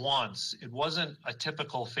all at once. It wasn't a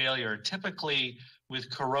typical failure. Typically, with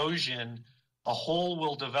corrosion, a hole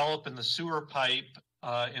will develop in the sewer pipe,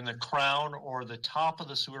 in the crown or the top of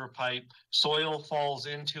the sewer pipe. Soil falls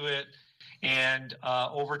into it, and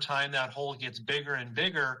over time, that hole gets bigger and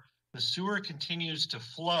bigger. The sewer continues to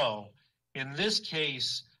flow. In this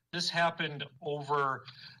case, this happened over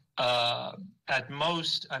at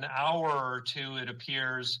most an hour or two, it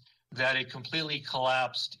appears, that it completely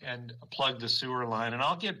collapsed and plugged the sewer line. And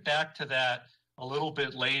I'll get back to that a little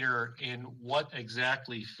bit later in what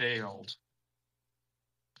exactly failed.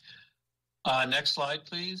 Next slide,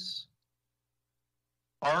 please.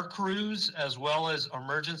 Our crews, as well as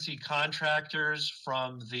emergency contractors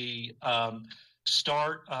from the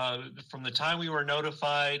start, from the time we were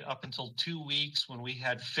notified up until 2 weeks when we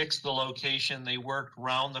had fixed the location, they worked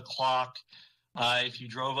round the clock. If you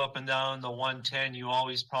drove up and down the 110, you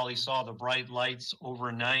always probably saw the bright lights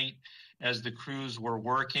overnight as the crews were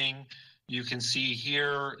working. You can see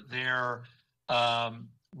here there,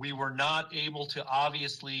 we were not able to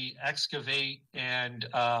obviously excavate and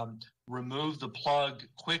remove the plug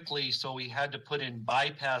quickly, so we had to put in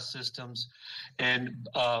bypass systems and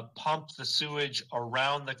pump the sewage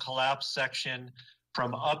around the collapse section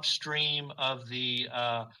from upstream of the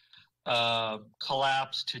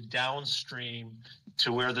collapse to downstream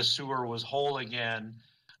to where the sewer was whole again.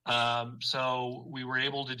 So we were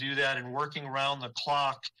able to do that, and working around the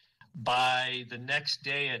clock. By the next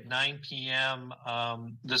day at 9 p.m.,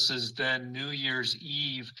 this is then New Year's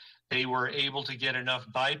Eve, they were able to get enough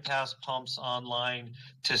bypass pumps online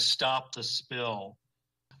to stop the spill.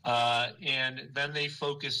 And then they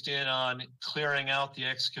focused in on clearing out the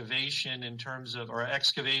excavation in terms of, or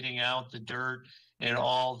excavating out the dirt and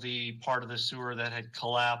all the part of the sewer that had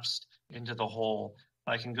collapsed into the hole.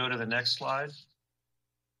 I can go to the next slide.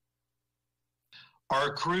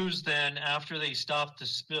 Our crews then, after they stopped the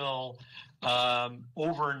spill,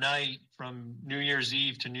 overnight from New Year's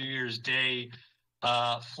Eve to New Year's Day,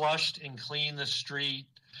 flushed and cleaned the street.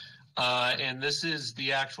 And this is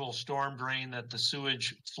the actual storm drain that the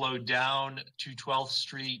sewage flowed down to 12th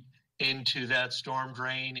Street into that storm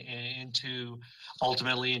drain and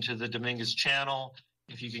ultimately into the Dominguez Channel.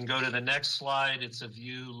 If you can go to the next slide, it's a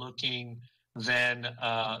view looking then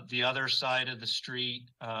the other side of the street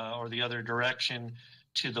or the other direction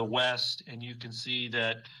to the west, and you can see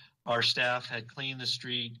that our staff had cleaned the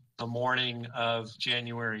street the morning of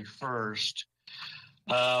January 1st.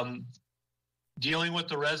 Dealing with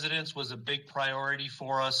the residents was a big priority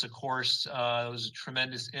for us. Of course, it was a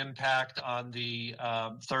tremendous impact on the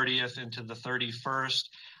 30th into the 31st.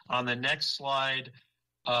 On the next slide,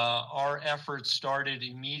 our efforts started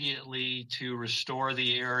immediately to restore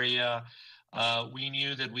the area. We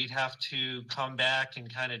knew that we'd have to come back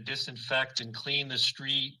and kind of disinfect and clean the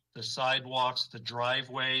street, the sidewalks, the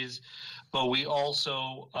driveways, but we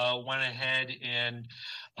also went ahead and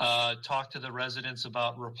talked to the residents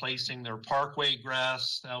about replacing their parkway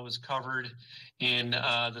grass that was covered in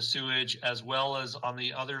the sewage, as well as on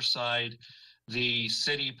the other side, the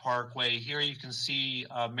city parkway. Here you can see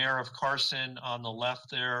Mayor of Carson on the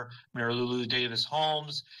left there, Mayor Lulu Davis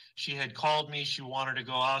Holmes. She had called me. She wanted to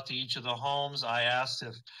go out to each of the homes. I asked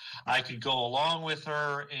if I could go along with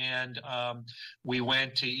her, and we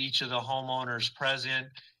went to each of the homeowners present.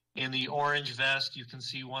 In the orange vest, you can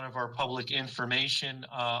see one of our public information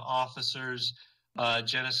officers,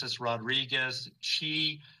 Genesis Rodriguez.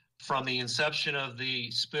 She, from the inception of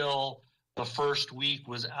the spill, the first week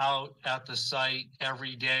was out at the site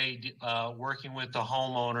every day working with the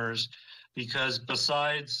homeowners, because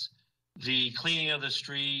besides the cleaning of the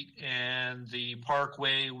street and the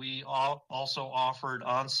parkway, we also offered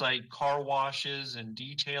on-site car washes and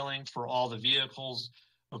detailing for all the vehicles.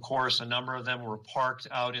 Of course, a number of them were parked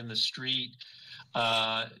out in the street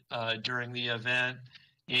during the event,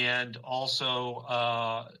 and also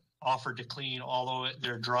offered to clean all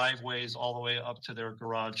their driveways all the way up to their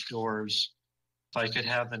garage doors. If I could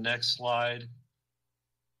have the next slide.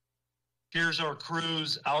 Here's our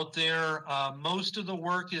crews out there. Most of the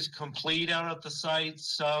work is complete out at the site.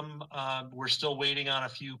 Some, we're still waiting on a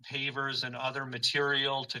few pavers and other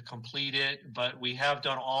material to complete it, but we have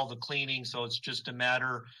done all the cleaning, so it's just a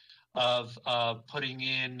matter of putting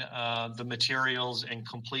in the materials and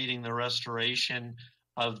completing the restoration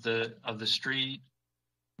of the street.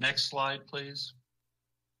 Next slide, please.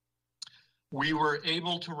 We were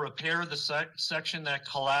able to repair the section that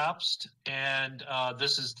collapsed, and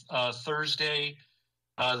this is Thursday,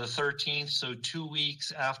 the 13th, so 2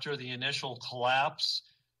 weeks after the initial collapse.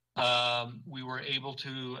 We were able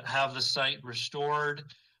to have the site restored.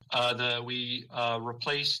 We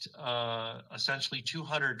replaced essentially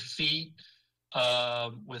 200 feet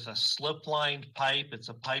with a slip-lined pipe. It's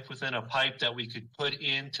a pipe within a pipe that we could put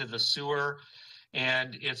into the sewer,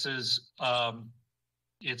 and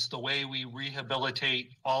it's the way we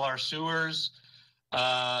rehabilitate all our sewers.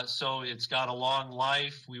 So it's got a long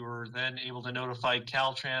life. We were then able to notify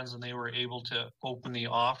Caltrans, and they were able to open the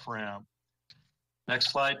off-ramp.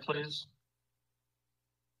 Next slide, please.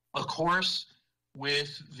 Of course,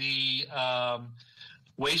 with the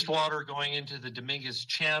wastewater going into the Dominguez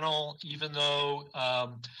Channel, even though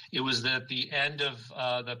it was at the end of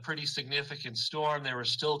the pretty significant storm, there were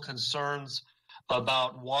still concerns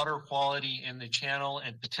about water quality in the channel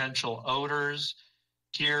and potential odors.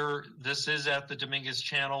 Here, this is at the Dominguez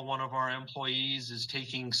Channel. One of our employees is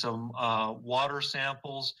taking some water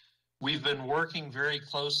samples. We've been working very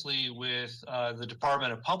closely with the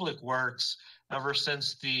Department of Public Works ever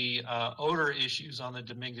since the odor issues on the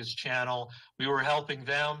Dominguez Channel. We were helping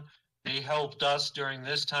them. They helped us during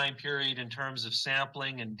this time period in terms of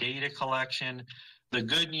sampling and data collection. The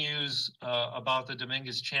good news about the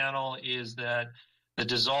Dominguez Channel is that the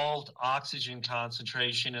dissolved oxygen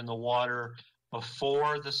concentration in the water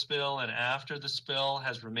before the spill and after the spill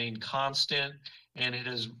has remained constant, and it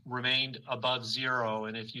has remained above zero.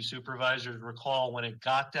 And if you supervisors recall, when it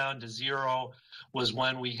got down to zero was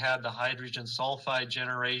when we had the hydrogen sulfide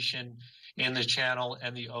generation in the channel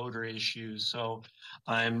and the odor issues. So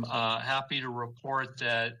I'm happy to report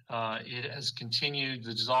that it has continued,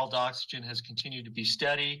 the dissolved oxygen has continued to be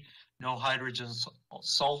steady, no hydrogen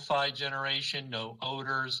sulfide generation, no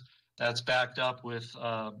odors. That's backed up with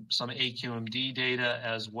some AQMD data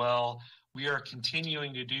as well. We are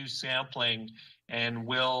continuing to do sampling and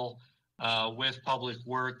will, with Public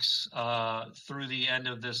Works, through the end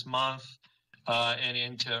of this month and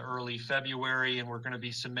into early February, and we're going to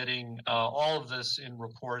be submitting all of this in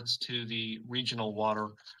reports to the Regional Water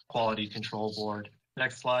Quality Control Board.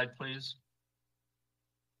 Next slide, please.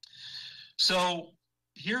 So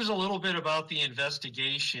here's a little bit about the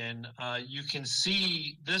investigation. You can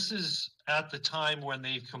see this is at the time when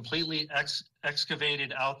they've completely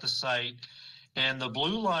excavated out the site, and the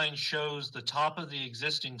blue line shows the top of the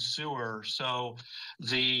existing sewer. So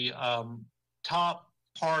the top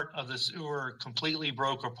part of the sewer completely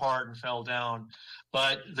broke apart and fell down.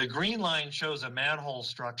 But the green line shows a manhole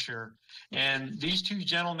structure. And these two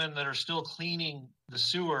gentlemen that are still cleaning the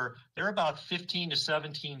sewer, they're about 15 to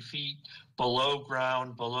 17 feet below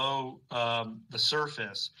ground, below the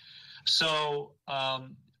surface. So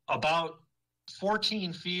about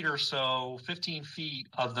 14 feet or so, 15 feet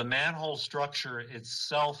of the manhole structure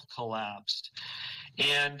itself collapsed.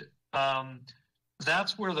 And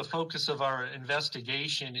that's where the focus of our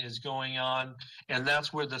investigation is going on, and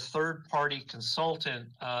that's where the third-party consultant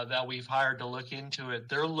that we've hired to look into it,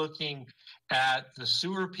 they're looking at the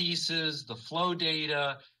sewer pieces, the flow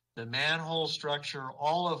data, the manhole structure,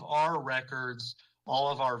 all of our records,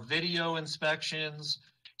 all of our video inspections,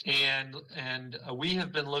 and we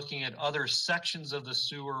have been looking at other sections of the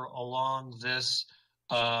sewer along this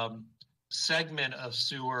segment of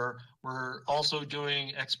sewer. We're also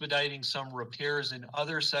expediting some repairs in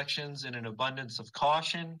other sections in an abundance of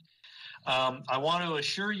caution. I want to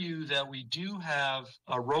assure you that we do have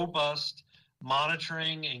a robust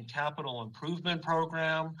monitoring and capital improvement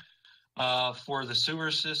program for the sewer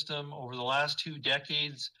system. Over the last 2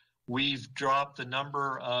 decades, we've dropped the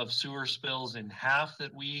number of sewer spills in half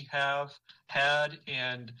that we have had,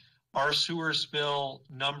 and our sewer spill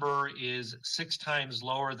number is 6 times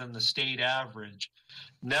lower than the state average.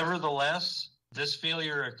 Nevertheless, this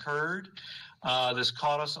failure occurred. This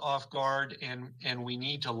caught us off guard, and we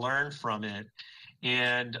need to learn from it.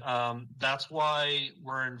 And that's why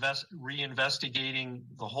we're reinvestigating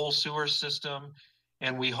the whole sewer system.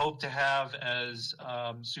 And we hope to have, as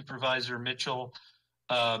Supervisor Mitchell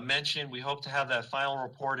mentioned, we hope to have that final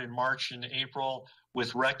report in March and April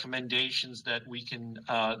with recommendations that we can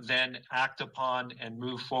then act upon and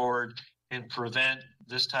move forward and prevent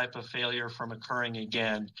this type of failure from occurring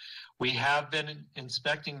again. We have been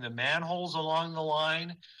inspecting the manholes along the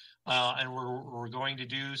line, and we're going to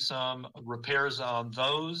do some repairs on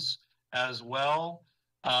those as well.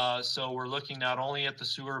 So we're looking not only at the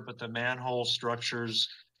sewer, but the manhole structures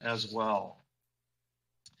as well.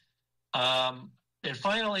 And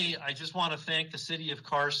finally, I just want to thank the City of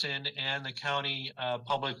Carson and the County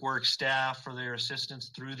Public Works staff for their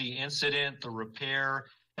assistance through the incident, the repair,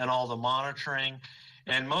 and all the monitoring.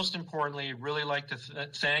 And most importantly, I'd really like to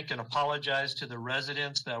thank and apologize to the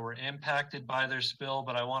residents that were impacted by their spill,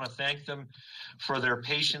 but I want to thank them for their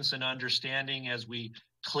patience and understanding as we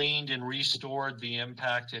cleaned and restored the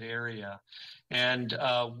impacted area. And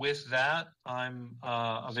with that, I'm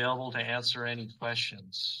available to answer any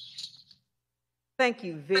questions. Thank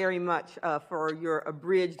you very much for your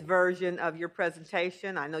abridged version of your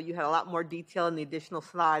presentation. I know you had a lot more detail and the additional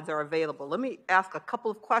slides are available. Let me ask a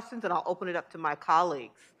couple of questions and I'll open it up to my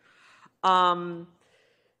colleagues. You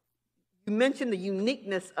mentioned the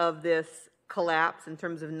uniqueness of this collapse in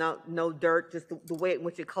terms of no dirt, just the way in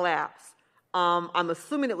which it collapsed. I'm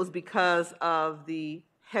assuming it was because of the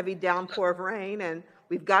heavy downpour of rain, and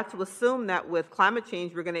we've got to assume that with climate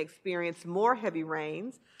change, we're going to experience more heavy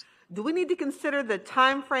rains. Do we need to consider the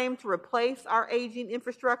time frame to replace our aging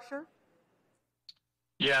infrastructure?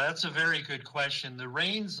 Yeah, that's a very good question. The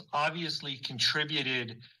rains obviously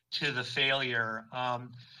contributed to the failure.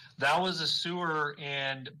 That was a sewer,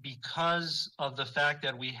 and because of the fact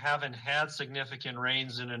that we haven't had significant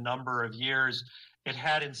rains in a number of years, it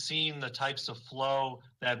hadn't seen the types of flow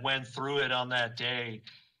that went through it on that day.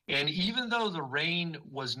 And even though the rain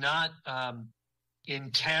was not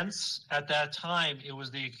intense at that time, it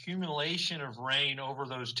was the accumulation of rain over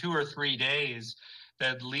those 2 or 3 days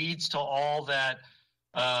that leads to all that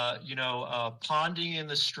ponding in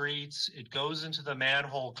the streets. It goes into the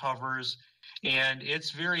manhole covers, and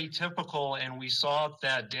it's very typical, and we saw it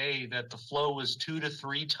that day, that the flow was 2 to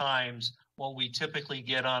 3 times what we typically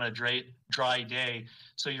get on a dry day.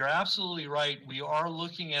 So you're absolutely right. We are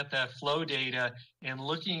looking at that flow data and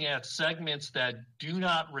looking at segments that do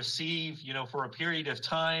not receive, for a period of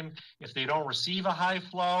time, if they don't receive a high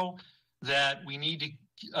flow, that we need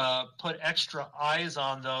to put extra eyes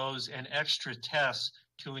on those and extra tests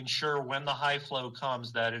to ensure when the high flow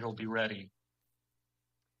comes that it'll be ready.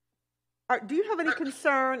 Do you have any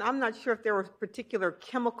concern? I'm not sure if there were particular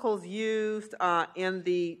chemicals used in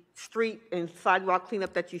the street and sidewalk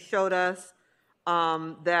cleanup that you showed us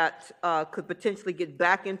that could potentially get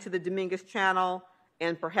back into the Dominguez Channel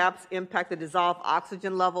and perhaps impact the dissolved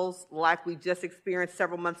oxygen levels like we just experienced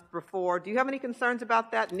several months before. Do you have any concerns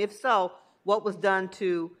about that? And if so, what was done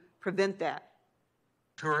to prevent that?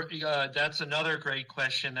 Sure, that's another great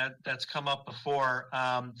question that's come up before.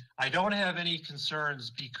 I don't have any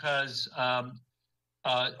concerns because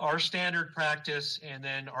our standard practice and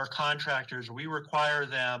then our contractors, we require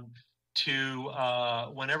them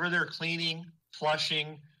to, whenever they're cleaning,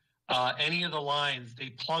 flushing any of the lines, they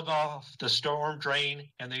plug off the storm drain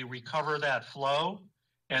and they recover that flow,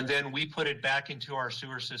 and then we put it back into our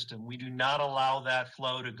sewer system. We do not allow that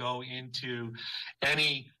flow to go into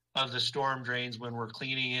any of the storm drains when we're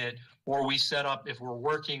cleaning it, or we set up, if we're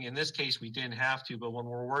working, in this case we didn't have to, but when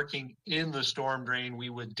we're working in the storm drain, we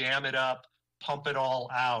would dam it up, pump it all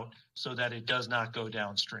out so that it does not go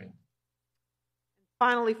downstream.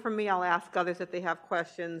 Finally, for me, I'll ask others if they have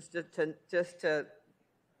questions just to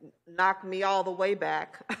knock me all the way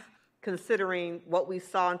back, considering what we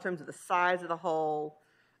saw in terms of the size of the hole,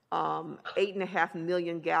 8.5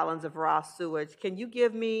 million gallons of raw sewage. Can you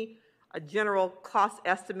give me a general cost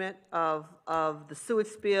estimate of the sewage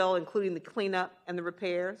spill, including the cleanup and the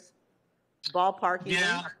repairs? Ballpark?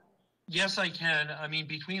 Yeah. Yes, I can. I mean,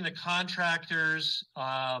 between the contractors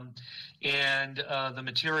and the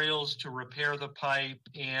materials to repair the pipe,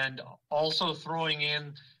 and also throwing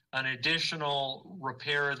in an additional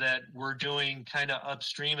repair that we're doing kind of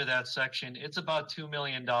upstream of that section, it's about $2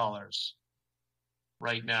 million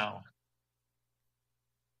right now.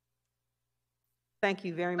 Thank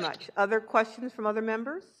you very much. Other questions from other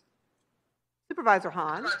members? Supervisor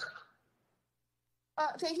Hahn.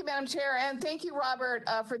 Thank you, Madam Chair, and thank you, Robert,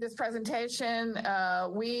 for this presentation.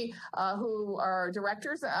 We, who are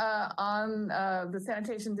directors on the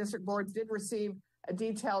Sanitation District Boards, did receive a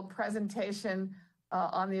detailed presentation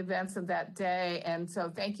on the events of that day, and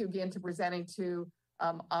so thank you again to presenting to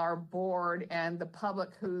our board and the public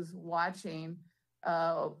who's watching.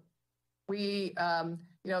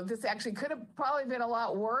 This actually could have probably been a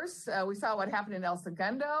lot worse. We saw what happened in El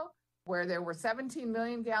Segundo, where there were 17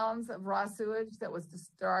 million gallons of raw sewage that was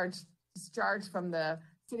discharged from the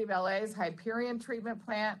City of LA's Hyperion treatment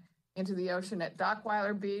plant into the ocean at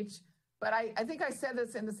Dockweiler Beach. But I think I said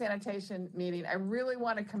this in the sanitation meeting. I really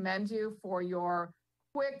want to commend you for your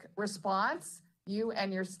quick response, you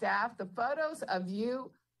and your staff. The photos of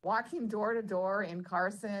you walking door to door in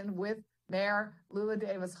Carson with Mayor Lula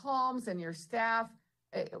Davis Holmes and your staff,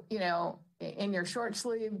 you know, in your short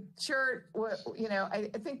sleeve shirt, you know, I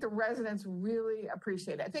think the residents really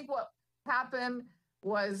appreciate it. I think what happened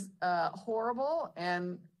was horrible,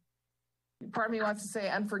 and part of me wants to say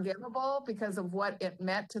unforgivable because of what it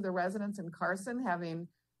meant to the residents in Carson, having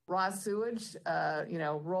raw sewage, you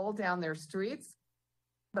know, roll down their streets.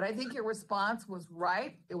 But I think your response was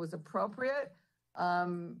right. It was appropriate.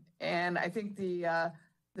 And I think the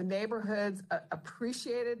neighborhoods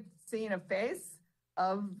appreciated seeing a face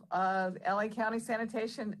of LA County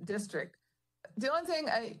Sanitation District. The only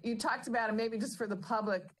thing you talked about, and maybe just for the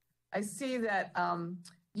public, I see that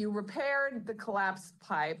you repaired the collapsed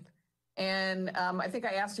pipe. And I think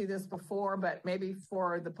I asked you this before, but maybe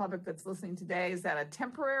for the public that's listening today, is that a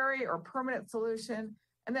temporary or permanent solution?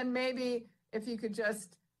 And then maybe if you could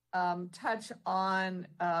just touch on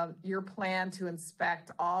your plan to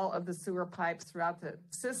inspect all of the sewer pipes throughout the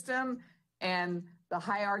system and the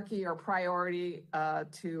hierarchy or priority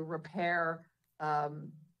to repair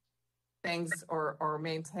things or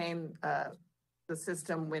maintain the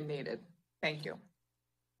system when needed. Thank you.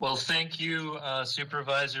 Well, thank you,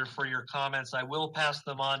 Supervisor, for your comments. I will pass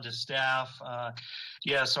them on to staff.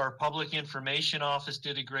 Yes, our Public Information Office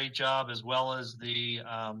did a great job, as well as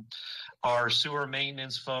our sewer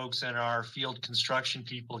maintenance folks and our field construction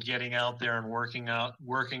people getting out there and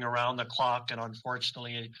working around the clock. And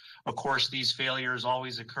unfortunately, of course, these failures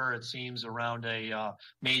always occur, it seems, around a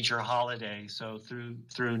major holiday, so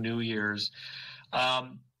through New Year's.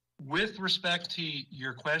 With respect to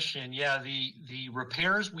your question, yeah, the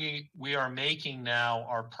repairs we are making now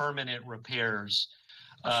are permanent repairs,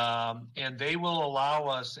 and they will allow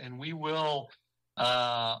us, and we will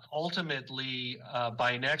ultimately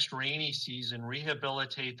by next rainy season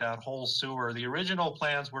rehabilitate that whole sewer. The original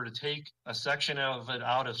plans were to take a section of it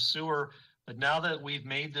out of sewer, but now that we've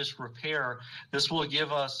made this repair, this will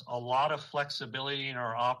give us a lot of flexibility in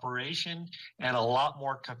our operation and a lot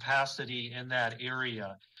more capacity in that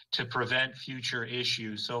area to prevent future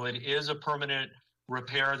issues. So it is a permanent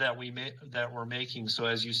repair that we're making. So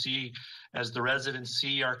as you see, as the residents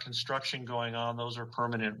see our construction going on, those are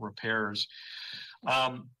permanent repairs.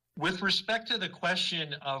 With respect to the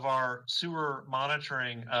question of our sewer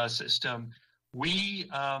monitoring system, we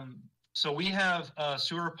have a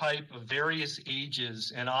sewer pipe of various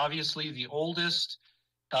ages, and obviously the oldest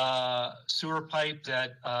sewer pipe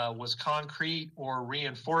that was concrete or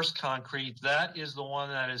reinforced concrete, that is the one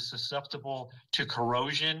that is susceptible to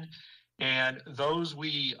corrosion. And those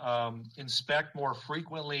we inspect more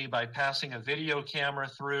frequently by passing a video camera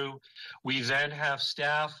through. We then have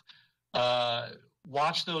staff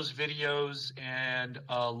watch those videos and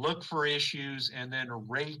look for issues and then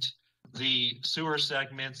rate the sewer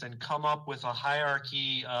segments and come up with a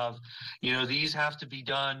hierarchy of, you know, these have to be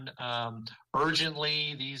done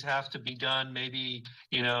urgently, these have to be done maybe,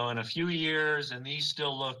 you know, in a few years, and these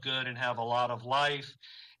still look good and have a lot of life.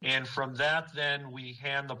 And from that, then we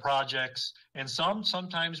hand the projects, and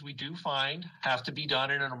sometimes we do find have to be done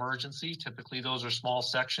in an emergency. Typically, those are small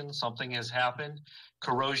sections. Something has happened.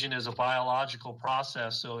 Corrosion is a biological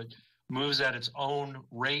process, so it moves at its own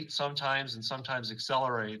rate sometimes and sometimes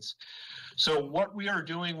accelerates. So what we are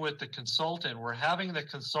doing with the consultant, we're having the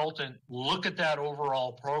consultant look at that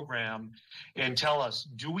overall program and tell us,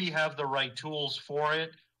 do we have the right tools for it?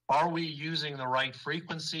 Are we using the right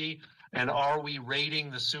frequency? And are we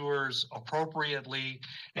rating the sewers appropriately?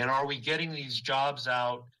 And are we getting these jobs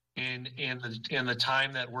out in the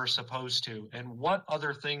time that we're supposed to? And what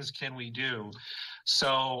other things can we do?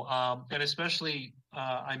 So, and especially,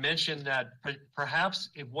 I mentioned that perhaps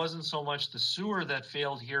it wasn't so much the sewer that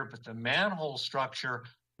failed here, but the manhole structure.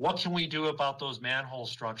 What can we do about those manhole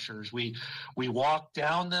structures? We walk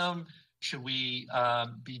down them. Should we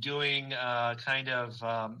be doing kind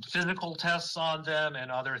of physical tests on them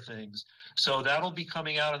and other things? So that'll be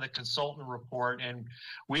coming out in the consultant report, and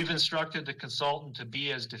we've instructed the consultant to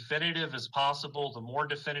be as definitive as possible. The more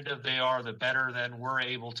definitive they are, the better then we're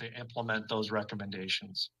able to implement those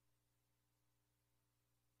recommendations.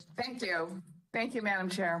 Thank you. Thank you, Madam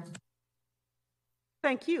Chair.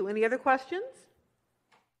 Thank you. Any other questions?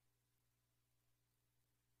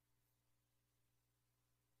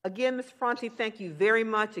 Again, Ms. Franti, thank you very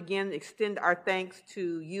much. Again, extend our thanks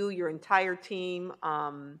to you, your entire team,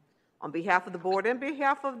 on behalf of the board and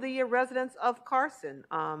behalf of the residents of Carson,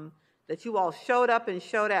 that you all showed up and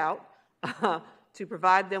showed out to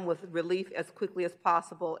provide them with relief as quickly as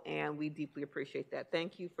possible, and we deeply appreciate that.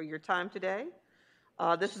 Thank you for your time today.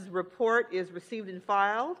 This report is received and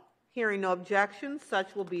filed. Hearing no objections,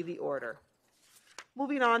 such will be the order.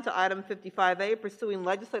 Moving on to item 55A, pursuing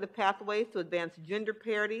legislative pathways to advance gender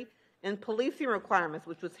parity in policing requirements,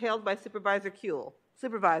 which was held by Supervisor Kuehl.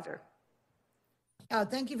 Supervisor.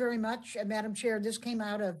 Thank you very much, Madam Chair. This came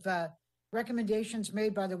out of recommendations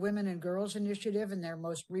made by the Women and Girls Initiative in their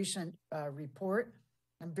most recent report.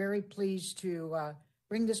 I'm very pleased to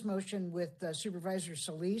bring this motion with Supervisor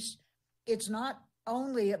Solis. It's not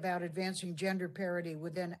only about advancing gender parity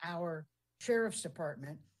within our Sheriff's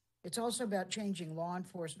Department, it's also about changing law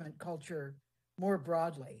enforcement culture more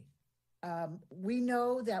broadly. We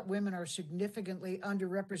know that women are significantly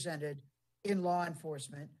underrepresented in law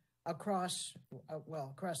enforcement across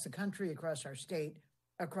the country, across our state,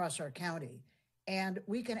 across our county. And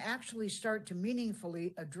we can actually start to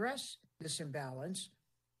meaningfully address this imbalance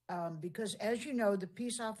because, as you know, the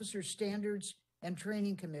Peace Officer Standards and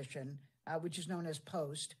Training Commission, which is known as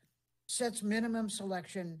POST, sets minimum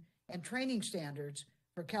selection and training standards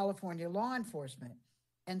for California law enforcement.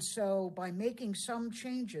 And so by making some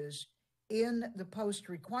changes in the POST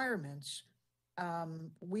requirements,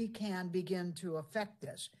 we can begin to affect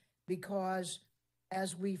this. Because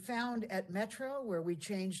as we found at Metro, where we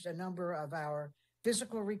changed a number of our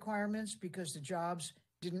physical requirements because the jobs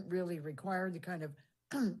didn't really require the kind of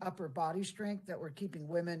upper body strength that were keeping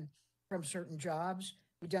women from certain jobs.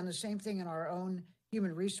 We've done the same thing in our own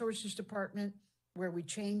Human Resources Department, where we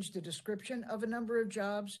changed the description of a number of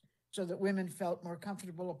jobs so that women felt more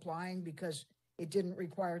comfortable applying because it didn't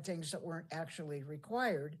require things that weren't actually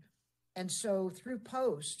required. And so through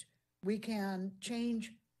POST, we can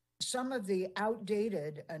change some of the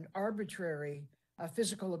outdated and arbitrary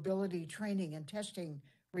physical ability training and testing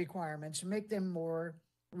requirements and make them more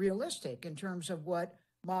realistic in terms of what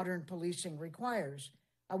modern policing requires.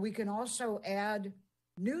 We can also add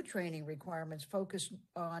new training requirements focused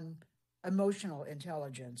on emotional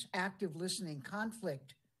intelligence, active listening,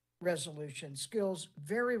 conflict resolution, skills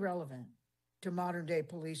very relevant to modern day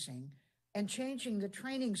policing, and changing the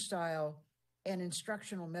training style and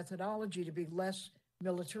instructional methodology to be less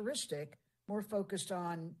militaristic, more focused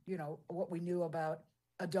on, what we knew about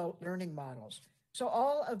adult learning models. So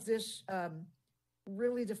all of this,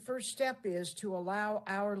 really the first step is to allow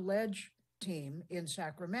our LEDGE team in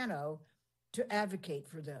Sacramento to advocate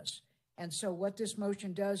for this. And so what this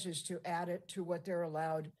motion does is to add it to what they're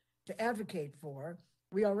allowed to advocate for.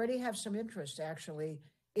 We already have some interest, actually,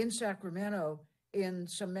 in Sacramento in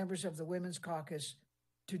some members of the Women's Caucus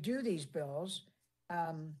to do these bills.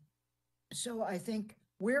 So I think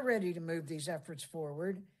we're ready to move these efforts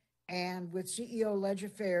forward. And with CEO LEDGE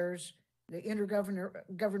Affairs, the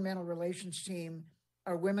Intergovernmental Relations Team,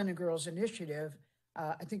 our Women and Girls Initiative,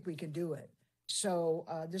 I think we can do it. So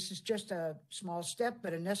this is just a small step,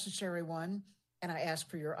 but a necessary one. And I ask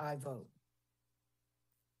for your aye vote.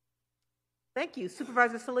 Thank you.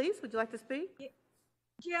 Supervisor Solis, would you like to speak?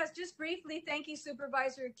 Yes, just briefly, thank you,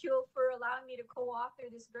 Supervisor Kuehl, for allowing me to co-author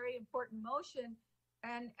this very important motion.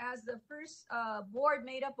 And as the first board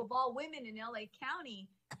made up of all women in LA County,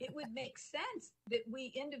 it would make sense that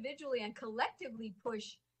we individually and collectively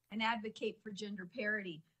push and advocate for gender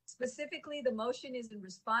parity. Specifically, the motion is in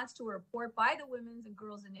response to a report by the Women's and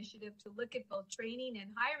Girls Initiative to look at both training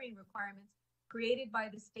and hiring requirements created by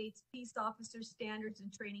the state's Peace Officer Standards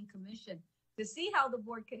and Training Commission to see how the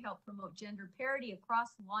board could help promote gender parity across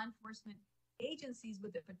law enforcement agencies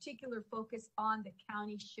with a particular focus on the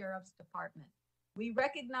county sheriff's department. We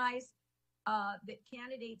recognize that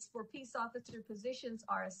candidates for peace officer positions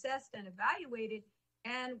are assessed and evaluated,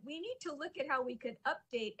 and we need to look at how we could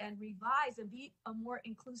update and revise and be a more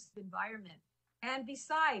inclusive environment. And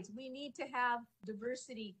besides, we need to have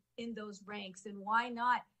diversity in those ranks, and why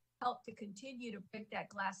not help to continue to break that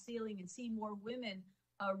glass ceiling and see more women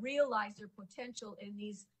realize their potential in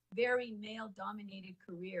these very male-dominated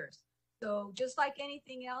careers. So just like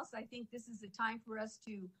anything else, I think this is the time for us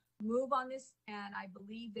to move on this, and I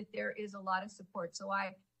believe that there is a lot of support. So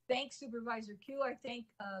I thank Supervisor Kuehl. I thank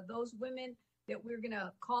those women that we're going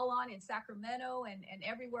to call on in Sacramento and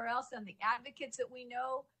everywhere else, and the advocates that we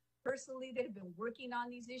know personally that have been working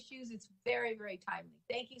on these issues. It's very, very timely.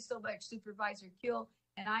 Thank you so much, Supervisor Kuehl,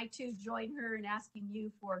 and I too join her in asking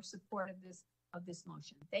you for support of this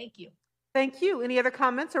motion. Thank you. Thank you. Any other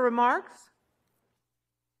comments or remarks?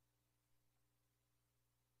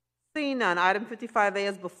 Seeing none, item 55A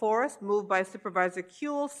is before us, moved by Supervisor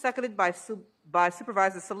Kuehl, seconded by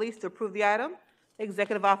Supervisor Solis to approve the item.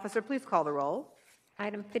 Executive Officer, please call the roll.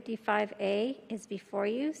 Item 55A is before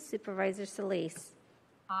you. Supervisor Solis.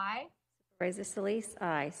 Aye. Supervisor Solis,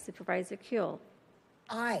 aye. Supervisor Kuehl.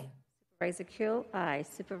 Aye. Supervisor Kuehl, aye.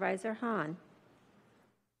 Supervisor Hahn.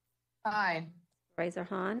 Aye. Supervisor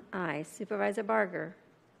Hahn, aye. Supervisor Barger.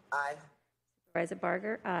 Aye. Supervisor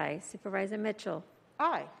Barger, aye. Supervisor Mitchell.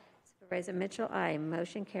 Aye. Supervisor Mitchell, aye.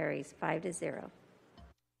 Motion carries 5-0.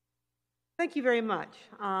 Thank you very much.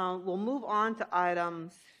 We'll move on to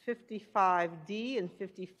items 55D and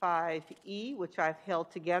 55E, which I've held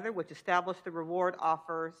together, which establish the reward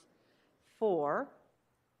offers for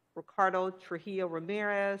Ricardo Trujillo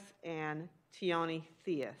Ramirez and Tioni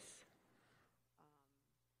Theus.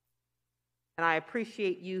 And I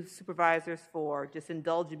appreciate you, supervisors, for just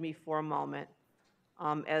indulging me for a moment.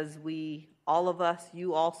 As all of us,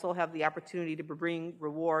 you also have the opportunity to bring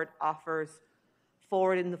reward offers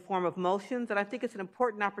forward in the form of motions. And I think it's an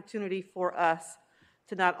important opportunity for us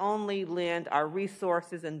to not only lend our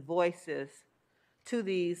resources and voices to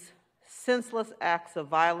these senseless acts of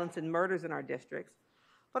violence and murders in our districts,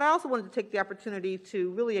 but I also wanted to take the opportunity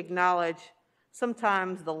to really acknowledge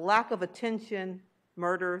sometimes the lack of attention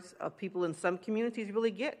murders of people in some communities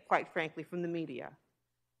really get, quite frankly, from the media.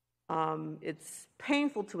 It's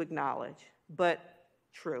painful to acknowledge, but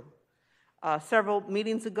true. Several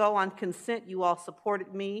meetings ago on consent, you all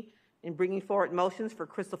supported me in bringing forward motions for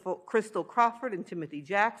Crystal Crawford and Timothy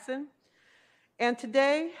Jackson. And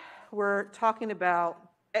today we're talking about,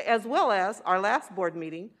 as well as our last board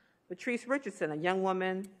meeting, Patrice Richardson, a young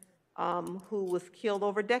woman who was killed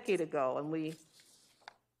over a decade ago, and we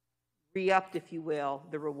re-upped, if you will,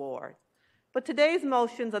 the reward. But today's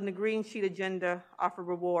motions on the green sheet agenda offer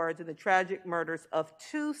rewards in the tragic murders of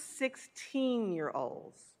two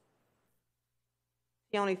 16-year-olds.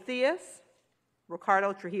 Tioni Theus,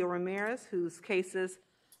 Ricardo Trujillo Ramirez, whose cases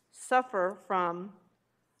suffer from,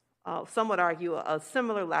 some would argue, a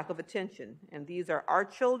similar lack of attention. And these are our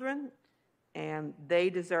children, and they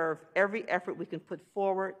deserve every effort we can put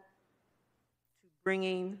forward to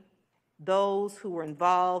bringing those who were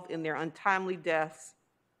involved in their untimely deaths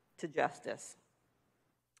to justice.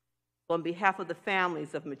 On behalf of the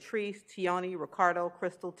families of Matrice, Tioni, Ricardo,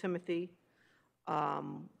 Crystal, Timothy,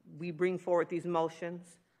 we bring forward these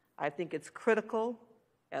motions. I think it's critical,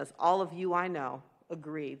 as all of you I know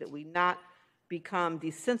agree, that we not become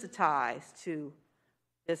desensitized to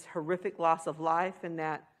this horrific loss of life, and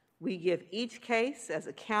that we give each case as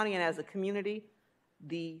a county and as a community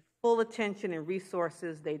the full attention and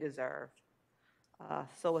resources they deserve.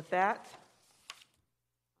 So with that,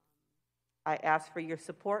 I ask for your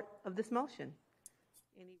support of this motion.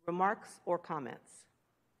 Any remarks or comments?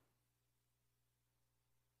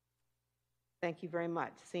 Thank you very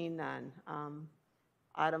much. Seeing none.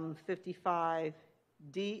 Item 55D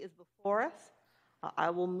is before us.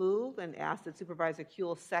 I will move and ask that Supervisor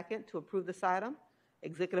Kuehl second to approve this item.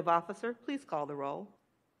 Executive Officer, please call the roll.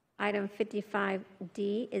 Item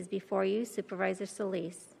 55D is before you. Supervisor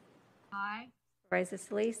Solis. Aye. Supervisor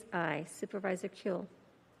Solis, aye. Supervisor Kuehl.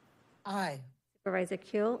 Aye. Supervisor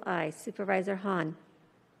Kuehl, aye. Supervisor Hahn.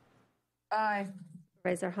 Aye.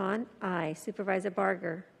 Supervisor Hahn, aye. Supervisor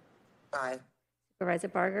Barger. Aye. Supervisor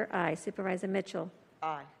Barger, aye. Supervisor Mitchell.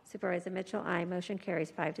 Aye. Supervisor Mitchell, aye. Motion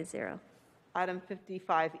carries 5-0. Item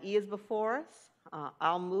 55E is before us.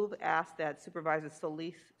 I'll move, ask that Supervisor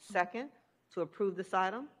Solis second to approve this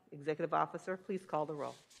item. Executive Officer, please call the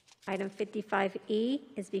roll. Item 55E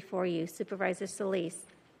is before you. Supervisor Solis.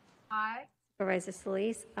 Aye. Supervisor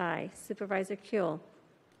Solis, aye. Supervisor Kuehl.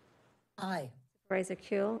 Aye. Supervisor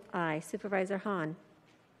Kuehl, aye. Supervisor Hahn.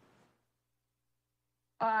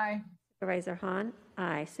 Aye. Supervisor Hahn,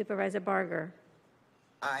 aye. Supervisor Barger.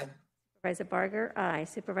 Aye. Supervisor Barger, aye.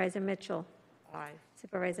 Supervisor Mitchell. Aye.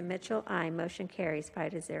 Supervisor Mitchell, aye. Motion carries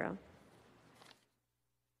 5-0.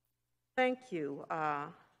 Thank you.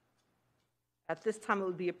 At this time, it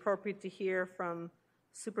would be appropriate to hear from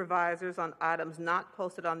supervisors on items not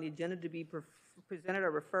posted on the agenda to be presented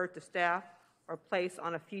or referred to staff or placed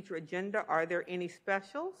on a future agenda. Are there any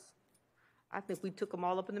specials? I think we took them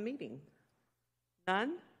all up in the meeting.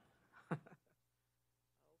 None?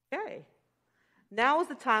 Okay. Now is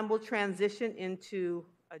the time we'll transition into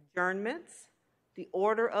adjournments. The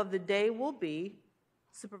order of the day will be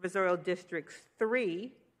Supervisorial Districts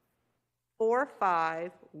 3, 4,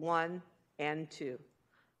 5, 1, and 2.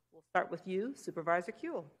 We'll start with you, Supervisor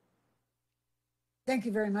Kuehl. Thank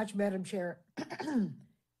you very much, Madam Chair.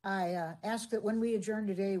 I ask that when we adjourn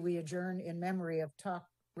today, we adjourn in memory of talk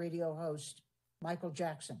radio host Michael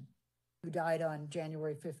Jackson, who died on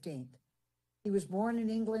January 15th. He was born in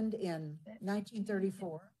England in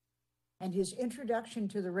 1934, and his introduction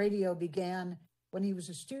to the radio began when he was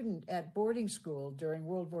a student at boarding school during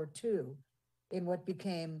World War II in what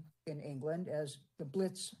became in England as the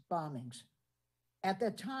Blitz bombings. At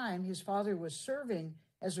that time, his father was serving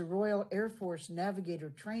as a Royal Air Force navigator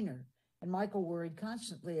trainer, and Michael worried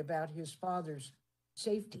constantly about his father's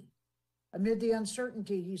safety. Amid the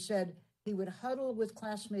uncertainty, he said he would huddle with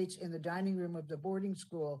classmates in the dining room of the boarding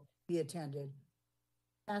school he attended,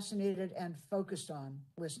 fascinated and focused on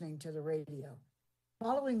listening to the radio.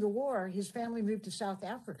 Following the war, his family moved to South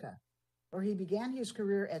Africa, where he began his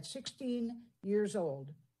career at 16 years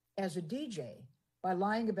old as a DJ by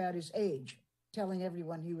lying about his age, telling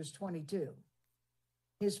everyone he was 22.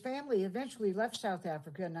 His family eventually left South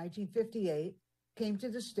Africa in 1958, came to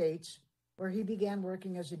the States, where he began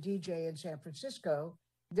working as a DJ in San Francisco,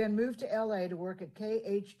 then moved to LA to work at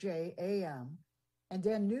KHJ AM, and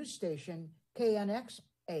then news station KNX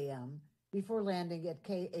AM, before landing at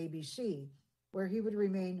KABC, where he would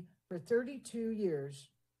remain for 32 years,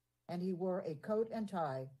 and he wore a coat and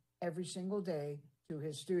tie every single day to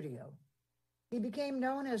his studio. He became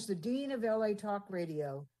known as the Dean of LA Talk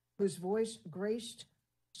Radio, whose voice graced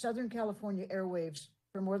Southern California airwaves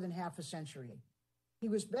for more than half a century. He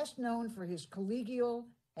was best known for his collegial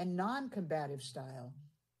and non-combative style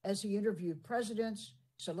as he interviewed presidents,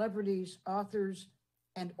 celebrities, authors,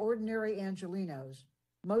 and ordinary Angelenos,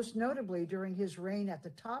 most notably during his reign at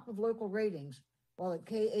the top of local ratings while at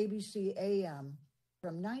KABC AM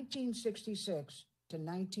from 1966 to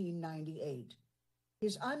 1998.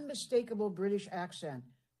 His unmistakable British accent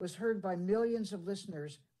was heard by millions of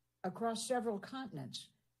listeners across several continents,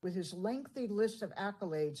 with his lengthy list of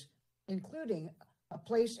accolades, including a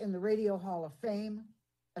place in the Radio Hall of Fame,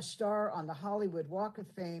 a star on the Hollywood Walk of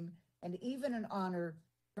Fame, and even an honor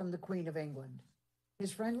from the Queen of England.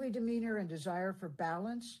 His friendly demeanor and desire for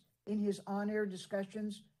balance in his on-air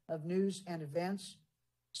discussions of news and events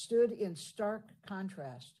stood in stark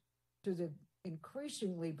contrast to the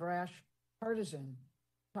increasingly brash partisan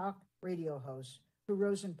talk radio hosts who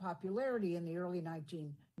rose in popularity in the early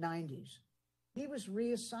 1990s. He was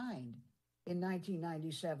reassigned in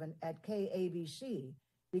 1997 at KABC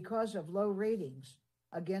because of low ratings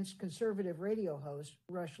against conservative radio host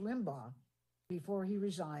Rush Limbaugh before he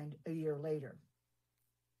resigned a year later.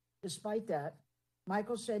 Despite that,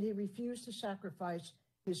 Michael said he refused to sacrifice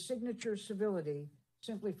his signature civility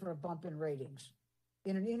simply for a bump in ratings.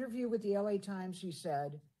 In an interview with the LA Times, he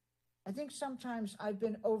said, "I think sometimes I've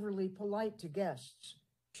been overly polite to guests,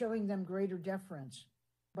 showing them greater deference,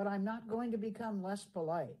 but I'm not going to become less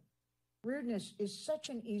polite. Rudeness is such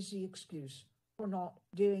an easy excuse for not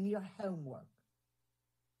doing your homework."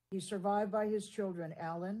 He's survived by his children,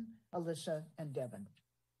 Alan, Alyssa, and Devin.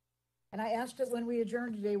 And I asked that when we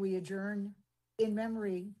adjourn today, we adjourn in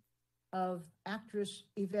memory of actress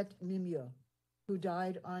Yvette Mimieux, who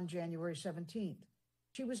died on January 17th.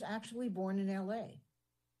 She was actually born in LA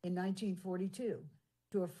in 1942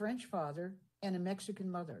 to a French father and a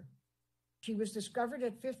Mexican mother. She was discovered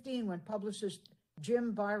at 15 when publicist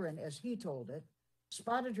Jim Byron, as he told it,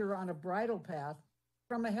 spotted her on a bridle path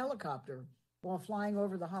from a helicopter while flying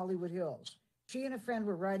over the Hollywood Hills. She and a friend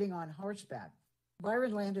were riding on horseback.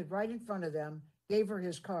 Byron landed right in front of them, gave her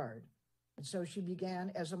his card. And so she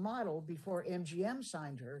began as a model before MGM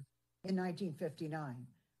signed her in 1959.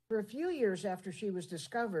 For a few years after she was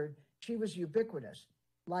discovered, she was ubiquitous.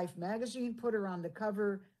 Life magazine put her on the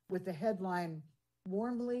cover with the headline,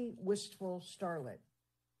 "Warmly Wistful Starlet."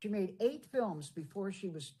 She made 8 films before she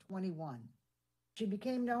was 21. She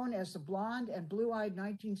became known as the blonde and blue-eyed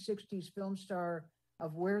 1960s film star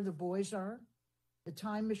of Where the Boys Are, The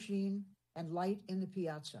Time Machine, and Light in the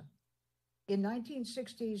Piazza. In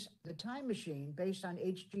 1960s, The Time Machine, based on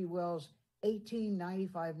H.G. Wells'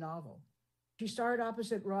 1895 novel. She starred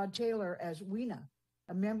opposite Rod Taylor as Weena,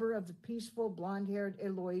 a member of the peaceful blonde-haired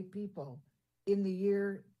Eloy people in the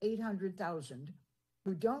year 800,000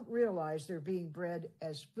 who don't realize they're being bred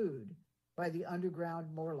as food by the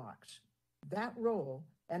underground Morlocks. That role,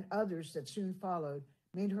 and others that soon followed,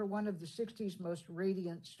 made her one of the 60s most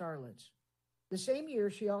radiant starlets. The same year,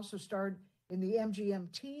 she also starred in the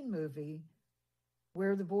MGM teen movie,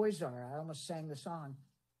 Where the Boys Are. I almost sang the song.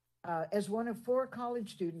 As one of 4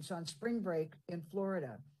 college students on spring break in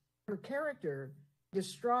Florida. Her character,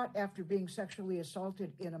 distraught after being sexually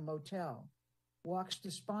assaulted in a motel, walks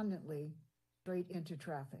despondently straight into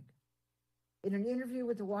traffic. In an interview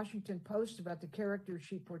with the Washington Post about the character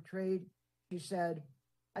she portrayed, she said,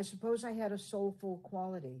 "I suppose I had a soulful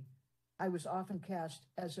quality. I was often cast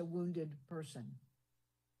as a wounded person."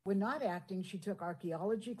 When not acting, she took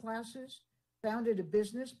archaeology classes, founded a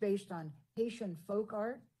business based on Haitian folk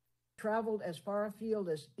art, traveled as far afield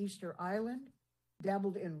as Easter Island,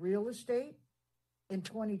 dabbled in real estate. In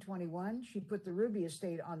 2021, she put the Ruby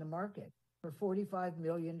estate on the market, for $45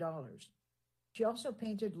 million. She also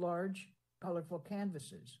painted large, colorful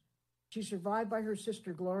canvases. She's survived by her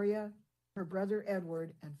sister Gloria, her brother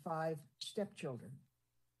Edward, and 5 stepchildren.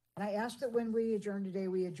 And I ask that when we adjourn today,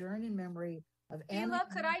 we adjourn in memory of Anna. Ela,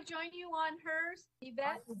 could I join you on hers?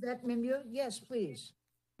 Yvette? Yvette Mimieux? Yes, please.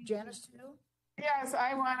 Janice, too? Yes,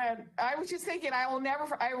 I was just thinking, I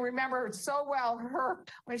remember so well her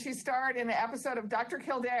when she starred in an episode of Dr.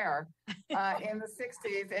 Kildare in the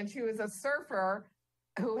 60s, and she was a surfer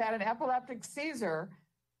who had an epileptic seizure,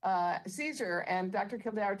 and Dr.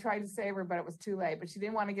 Kildare tried to save her, but it was too late. But she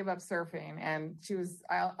didn't want to give up surfing, and she was,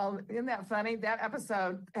 isn't that funny? That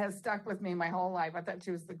episode has stuck with me my whole life. I thought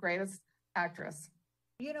she was the greatest actress.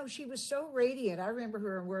 You know, she was so radiant. I remember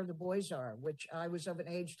her in Where the Boys Are, which I was of an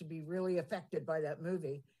age to be really affected by that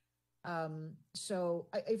movie. Holly,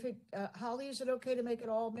 is it okay to make it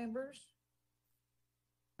all members?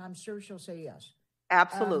 I'm sure she'll say yes.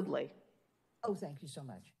 Absolutely. Thank you so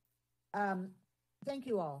much. Thank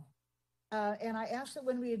you all. And I ask that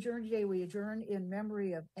when we adjourn today, we adjourn in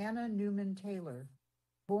memory of Anna Newman Taylor.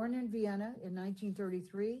 Born in Vienna in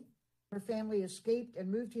 1933, her family escaped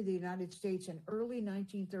and moved to the United States in early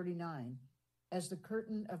 1939 as the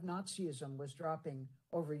curtain of Nazism was dropping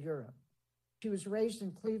over Europe. She was raised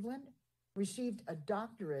in Cleveland, received a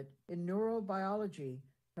doctorate in neurobiology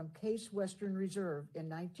from Case Western Reserve in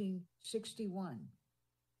 1961.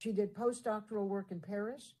 She did postdoctoral work in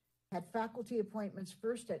Paris, had faculty appointments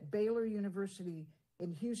first at Baylor University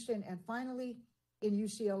in Houston and finally in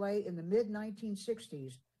UCLA in the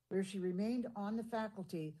mid-1960s, where she remained on the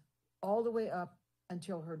faculty all the way up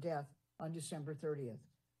until her death on December 30th.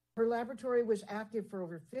 Her laboratory was active for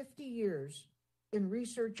over 50 years in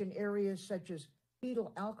research in areas such as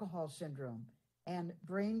fetal alcohol syndrome and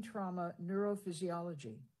brain trauma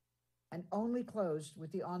neurophysiology, and only closed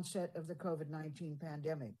with the onset of the COVID-19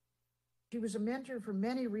 pandemic. She was a mentor for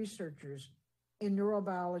many researchers in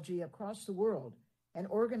neurobiology across the world and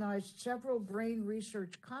organized several brain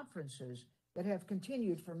research conferences that have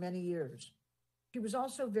continued for many years. She was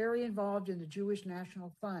also very involved in the Jewish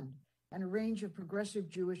National Fund and a range of progressive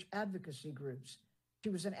Jewish advocacy groups. She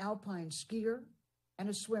was an alpine skier and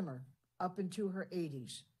a swimmer up into her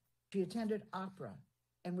 80s. She attended opera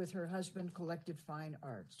and with her husband collected fine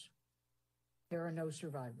arts. There are no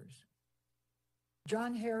survivors.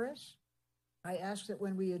 John Harris, I ask that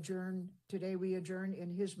when we adjourn today, we adjourn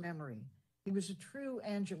in his memory. He was a true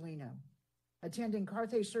Angelino, attending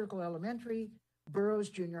Carthay Circle Elementary, Burroughs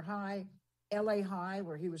Junior High, LA High,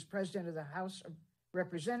 where he was president of the House of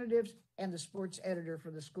Representatives and the sports editor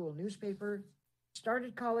for the school newspaper,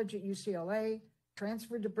 started college at UCLA,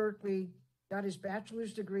 transferred to Berkeley, got his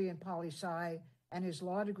bachelor's degree in poli-sci and his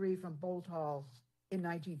law degree from Bolt Hall in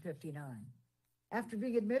 1959. After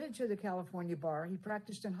being admitted to the California bar, he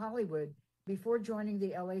practiced in Hollywood before joining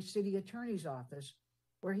the LA City Attorney's Office,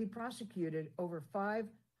 where he prosecuted over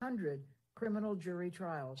 500 criminal jury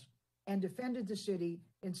trials and defended the city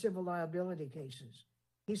in civil liability cases.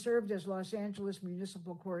 He served as Los Angeles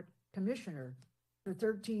Municipal Court Commissioner for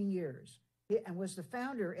 13 years and was the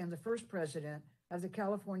founder and the first president of the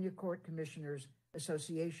California Court Commissioners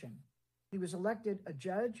Association. He was elected a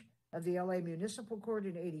judge of the LA Municipal Court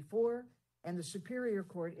in '84 and the Superior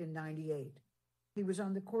Court in '98. He was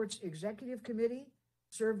on the court's executive committee,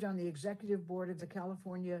 served on the executive board of the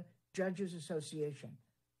California Judges Association.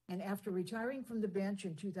 And after retiring from the bench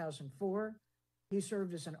in 2004, he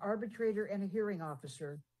served as an arbitrator and a hearing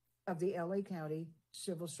officer of the LA County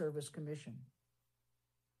Civil Service Commission.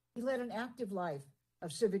 He led an active life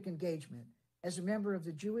of civic engagement as a member of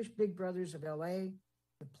the Jewish Big Brothers of LA,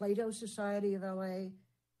 the Plato Society of LA,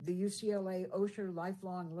 the UCLA Osher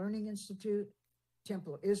Lifelong Learning Institute,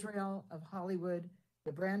 Temple Israel of Hollywood,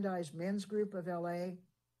 the Brandeis Men's Group of LA,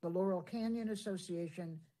 the Laurel Canyon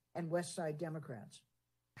Association, and West Side Democrats.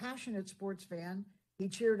 Passionate sports fan, he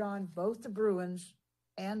cheered on both the Bruins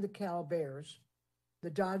and the Cal Bears, the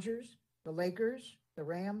Dodgers, the Lakers, the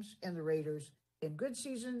Rams, and the Raiders in good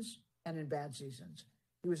seasons and in bad seasons.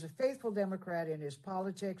 He was a faithful Democrat in his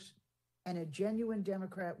politics and a genuine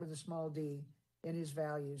Democrat with a small d in his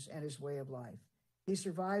values and his way of life. He's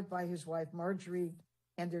survived by his wife, Marjorie,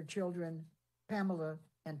 and their children, Pamela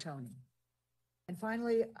and Tony. And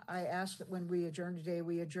finally, I ask that when we adjourn today,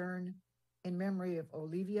 we adjourn in memory of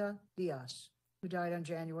Olivia Diaz, who died on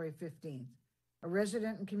January 15th, a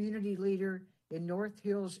resident and community leader in North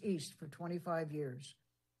Hills East for 25 years.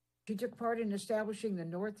 She took part in establishing the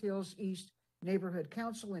North Hills East Neighborhood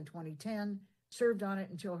Council in 2010, served on it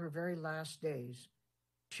until her very last days.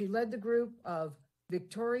 She led the group of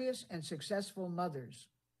victorious and successful mothers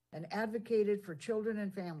and advocated for children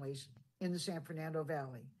and families in the San Fernando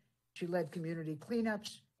Valley. She led community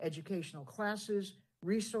cleanups, educational classes,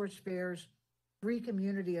 resource fairs, free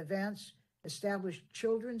community events, established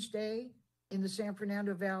Children's Day in the San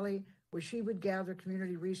Fernando Valley, where she would gather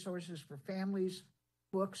community resources for families,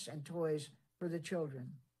 books, and toys for the children.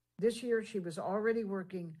 This year, she was already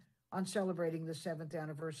working on celebrating the 7th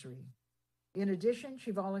anniversary. In addition,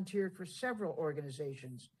 she volunteered for several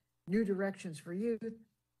organizations: New Directions for Youth,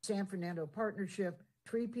 San Fernando Partnership,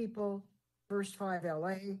 Tree People, First 5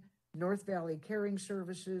 LA, North Valley Caring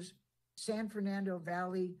Services, San Fernando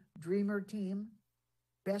Valley Dreamer Team,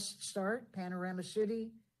 Best Start, Panorama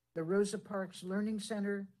City, the Rosa Parks Learning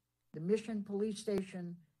Center, the Mission Police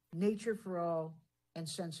Station, Nature for All, and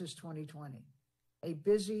Census 2020. A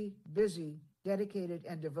busy, dedicated,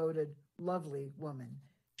 and devoted, lovely woman.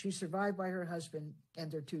 She's survived by her husband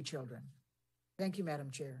and their 2 children. Thank you,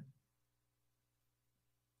 Madam Chair.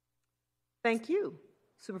 Thank you.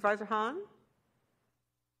 Supervisor Hahn?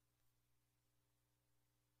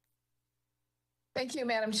 Thank you,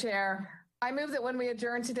 Madam Chair. I move that when we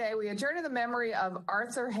adjourn today, we adjourn in the memory of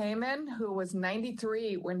Arthur Heyman, who was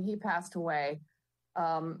 93 when he passed away.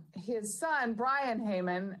 His son, Brian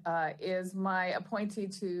Heyman, is my appointee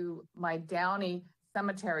to my Downey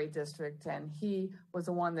Cemetery District, and he was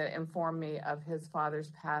the one that informed me of his father's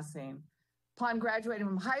passing. Upon graduating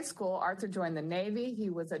from high school, Arthur joined the Navy. He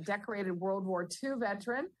was a decorated World War II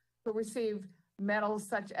veteran who received medals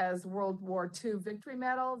such as World War II Victory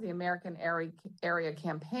Medal, the American Area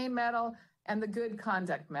Campaign Medal, and the Good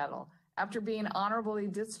Conduct Medal. After being honorably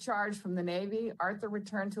discharged from the Navy, Arthur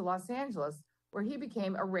returned to Los Angeles, where he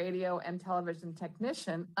became a radio and television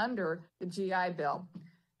technician under the GI Bill.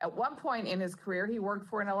 At one point in his career, he worked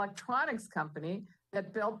for an electronics company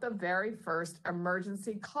that built the very first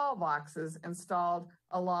emergency call boxes installed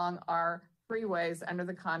along our freeways under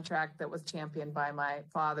the contract that was championed by my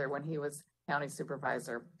father when he was county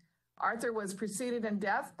supervisor. Arthur was preceded in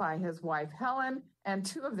death by his wife, Helen, and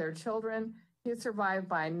 2 of their children. He is survived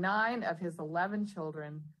by 9 of his 11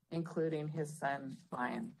 children, including his son,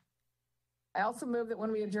 Brian. I also move that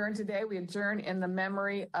when we adjourn today, we adjourn in the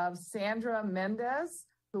memory of Sandra Mendez,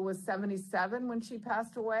 who was 77 when she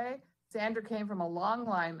passed away. Sandra came from a long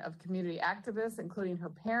line of community activists, including her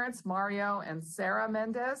parents, Mario and Sarah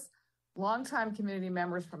Mendez, longtime community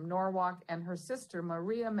members from Norwalk, and her sister,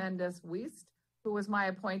 Maria Mendez Wiest, who was my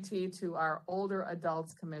appointee to our Older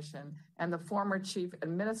Adults Commission and the former chief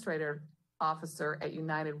administrative officer at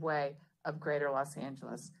United Way of Greater Los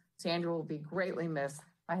Angeles. Sandra will be greatly missed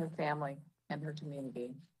by her family and her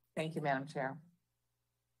community. Thank you, Madam Chair.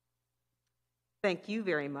 Thank you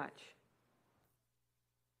very much.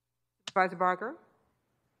 Supervisor Barger?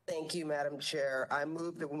 Thank you, Madam Chair. I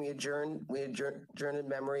move that when we adjourn in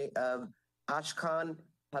memory of Ashkan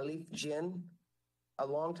Halifjian, a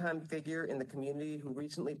longtime figure in the community who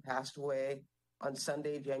recently passed away on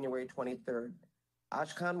Sunday, January 23rd.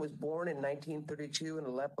 Ashkan was born in 1932 in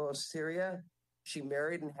Aleppo, Syria. She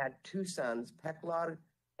married and had 2 sons, Peklar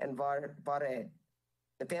and Vareh.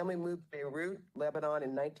 The family moved to Beirut, Lebanon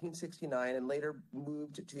in 1969 and later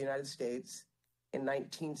moved to the United States in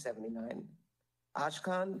 1979.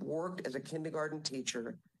 Ashkan worked as a kindergarten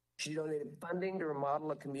teacher. She donated funding to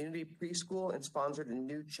remodel a community preschool and sponsored a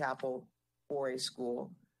new chapel for a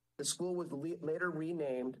school. The school was later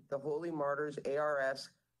renamed the Holy Martyrs ARS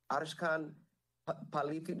Ashkan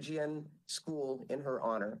Palifijian School in her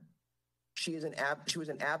honor. She was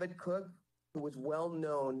an avid cook who was well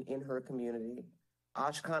known in her community.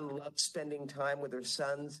 Ashkan loved spending time with her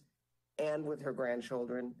sons and with her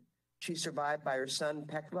grandchildren. She's survived by her son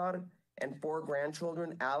Peklar and 4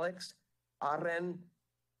 grandchildren, Alex, Aren,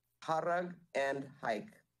 Harag, and Haik.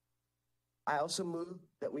 I also move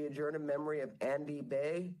that we adjourn in memory of Andy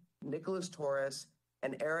Bay, Nicholas Torres,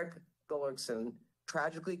 and Eric Gullickson,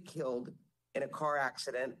 tragically killed in a car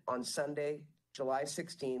accident on Sunday, July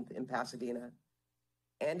 16th in Pasadena.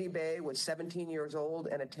 Andy Bay was 17 years old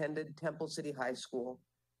and attended Temple City High School.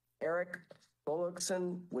 Eric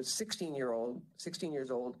Gullickson was 16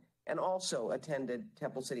 years old, and also attended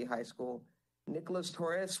Temple City High School. Nicholas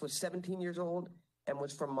Torres was 17 years old and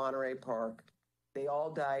was from Monterey Park. They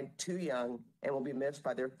all died too young and will be missed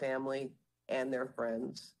by their family and their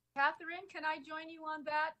friends. Catherine, can I join you on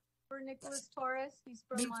that for Nicholas Torres? He's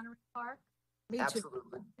from Monterey Park. Me too.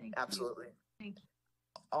 Absolutely. Thank Absolutely. you. Thank you.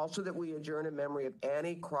 Also that we adjourn in memory of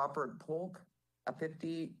Annie Crawford Polk, a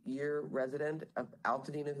 50-year resident of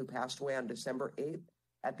Altadena who passed away on December 8th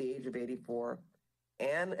at the age of 84.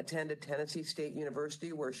 Anne attended Tennessee State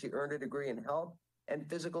University, where she earned a degree in health and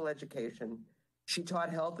physical education. She taught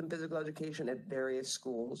health and physical education at various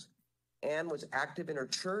schools. Anne was active in her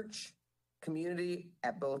church community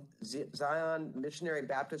at both Zion Missionary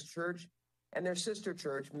Baptist Church and their sister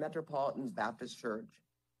church, Metropolitan Baptist Church.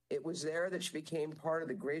 It was there that she became part of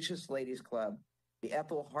the Gracious Ladies Club, the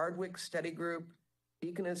Ethel Hardwick Study Group,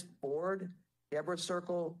 Deaconess Board, Deborah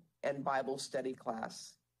Circle, and Bible study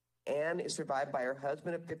class. Anne is survived by her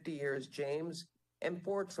husband of 50 years, James, and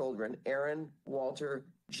 4 children, Aaron, Walter,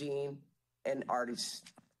 Jean, and Artis.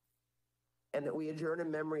 And that we adjourn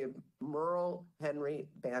in memory of Merle Henry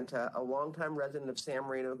Banta, a longtime resident of San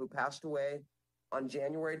Marino who passed away on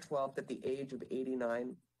January 12th at the age of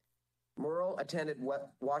 89. Merle attended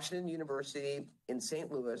Washington University in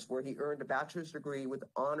St. Louis, where he earned a bachelor's degree with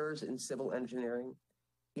honors in civil engineering.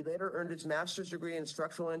 He later earned his master's degree in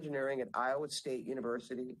structural engineering at Iowa State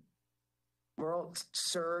University. Merle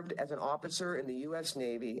served as an officer in the U.S.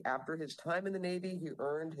 Navy. After his time in the Navy, he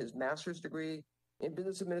earned his master's degree in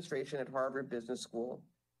business administration at Harvard Business School.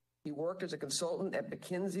 He worked as a consultant at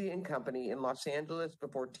McKinsey & Company in Los Angeles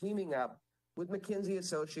before teaming up with McKinsey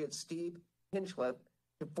associate Steve Hinchliffe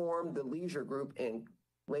to form the Leisure Group, Inc.,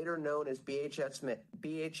 later known as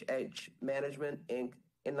BHH Management, Inc.,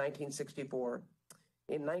 in 1964.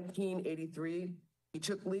 In 1983, he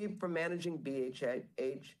took leave from managing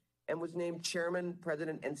BHH and was named chairman,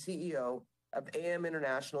 president, and CEO of AM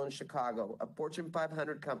International in Chicago, a Fortune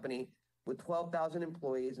 500 company with 12,000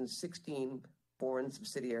 employees and 16 foreign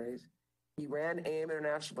subsidiaries. He ran AM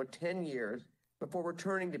International for 10 years before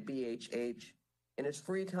returning to BHH. In his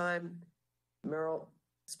free time, Merle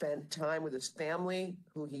spent time with his family,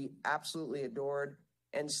 who he absolutely adored,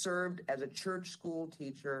 and served as a church school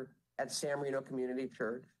teacher at San Marino Community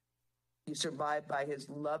Church. He's survived by his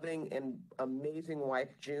loving and amazing wife,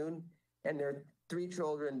 June, and their 3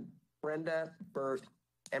 children, Brenda, Bert,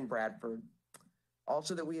 and Bradford.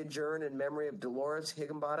 Also, that we adjourn in memory of Dolores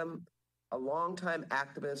Higginbottom, a longtime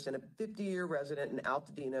activist and a 50-year resident in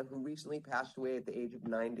Altadena who recently passed away at the age of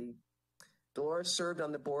 90. Dolores served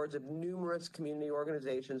on the boards of numerous community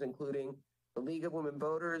organizations, including the League of Women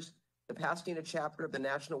Voters, the Pasadena chapter of the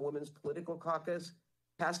National Women's Political Caucus,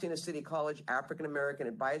 Pasadena City College African American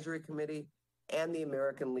Advisory Committee, and the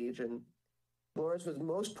American Legion. Dolores was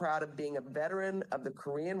most proud of being a veteran of the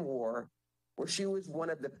Korean War, where she was one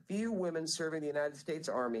of the few women serving the United States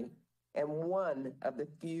Army and one of the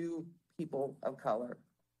few people of color.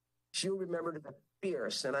 She'll be remembered as a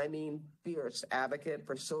fierce, and I mean fierce, advocate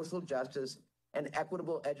for social justice and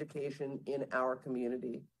equitable education in our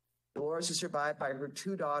community. Dolores is survived by her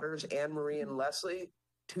 2 daughters, Anne Marie and Leslie,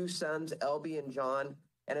 2 sons, Elby and John,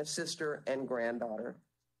 and a sister and granddaughter.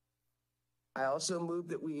 I also move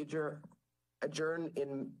that we adjourn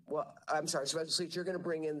in, well, I'm sorry, Supervisor Sleet, you're going to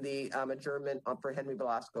bring in the adjournment for Henry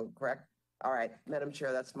Velasco, correct? All right, Madam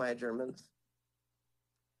Chair, that's my adjournments.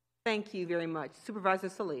 Thank you very much. Supervisor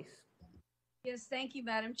Solis. Yes, thank you,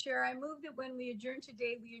 Madam Chair. I move that when we adjourn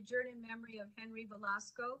today, we adjourn in memory of Henry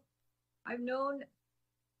Velasco. I've known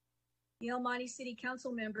the El Monte City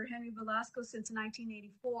Council member, Henry Velasco, since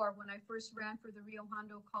 1984, when I first ran for the Rio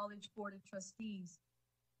Hondo College Board of Trustees.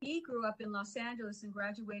 He grew up in Los Angeles and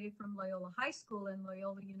graduated from Loyola High School and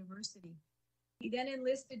Loyola University. He then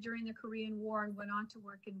enlisted during the Korean War and went on to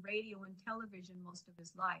work in radio and television most of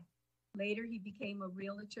his life. Later, he became a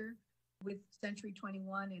realtor with Century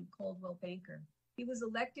 21 and Coldwell Banker. He was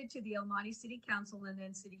elected to the El Monte City Council and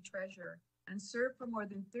then city treasurer, and served for more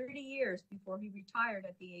than 30 years before he retired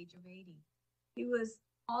at the age of 80. He was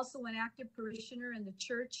also an active parishioner in the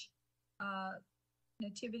church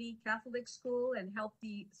Nativity Catholic School and helped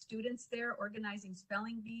the students there organizing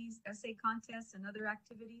spelling bees, essay contests, and other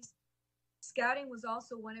activities. Scouting was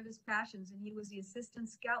also one of his passions, and he was the assistant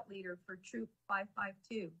scout leader for Troop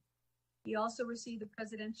 552. He also received the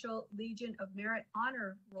Presidential Legion of Merit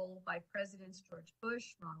Honor Roll by Presidents George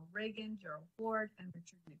Bush, Ronald Reagan, Gerald Ford, and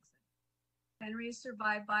Richard Nixon. Henry is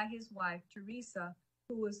survived by his wife, Teresa,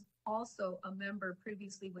 who was also a member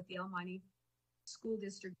previously with the El Monte School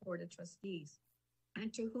District Board of Trustees,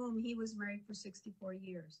 and to whom he was married for 64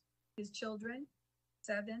 years. His children,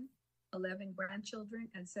 7, 11 grandchildren,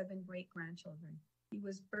 and 7 great-grandchildren. He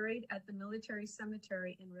was buried at the military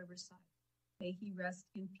cemetery in Riverside. May he rest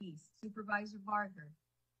in peace. Supervisor Barger.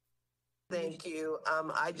 Thank you.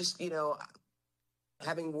 I just,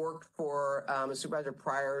 having worked for a supervisor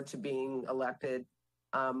prior to being elected,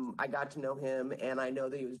 I got to know him, and I know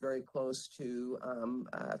that he was very close to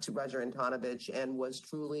Supervisor Antonovich and was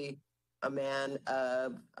truly a man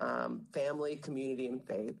of family, community, and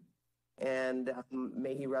faith. And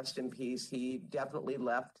may he rest in peace. He definitely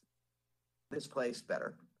left this place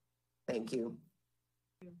better. Thank you.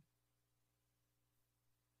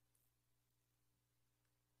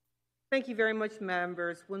 Thank you very much,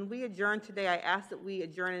 members. When we adjourn today, I ask that we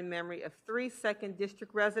adjourn in memory of 3 2nd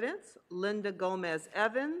District residents, Linda Gomez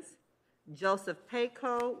Evans, Joseph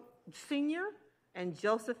Payco Sr., and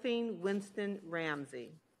Josephine Winston Ramsey.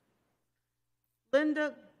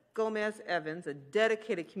 Linda Gomez Evans, a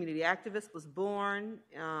dedicated community activist, was born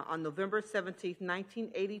on November 17,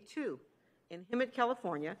 1982 in Hemet,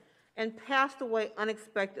 California, and passed away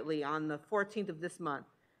unexpectedly on the 14th of this month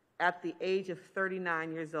at the age of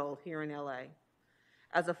 39 years old here in LA.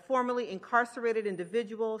 As a formerly incarcerated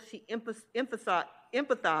individual, she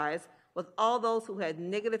empathized with all those who had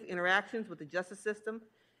negative interactions with the justice system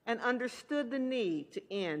and understood the need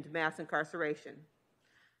to end mass incarceration.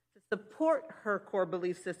 To support her core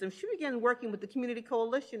belief system, she began working with the Community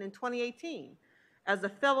Coalition in 2018 as a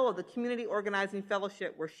fellow of the Community Organizing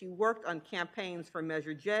Fellowship, where she worked on campaigns for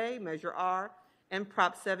Measure J, Measure R, and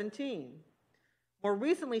Prop 17. More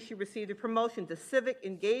recently, she received a promotion to Civic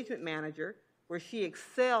Engagement Manager, where she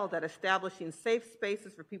excelled at establishing safe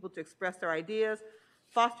spaces for people to express their ideas,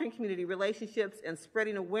 fostering community relationships, and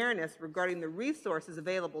spreading awareness regarding the resources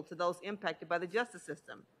available to those impacted by the justice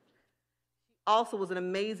system. She also was an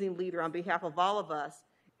amazing leader on behalf of all of us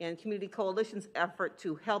in Community Coalition's effort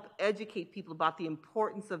to help educate people about the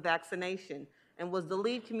importance of vaccination, and was the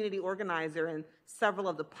lead community organizer in several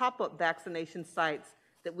of the pop-up vaccination sites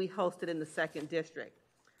that we hosted in the 2nd District.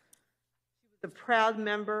 She was a proud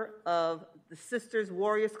member of the Sisters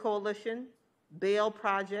Warriors Coalition, Bail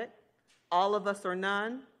Project, All of Us or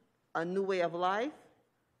None, A New Way of Life,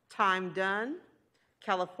 Time Done,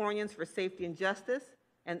 Californians for Safety and Justice,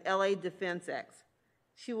 and LA Defense X.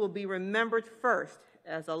 She will be remembered first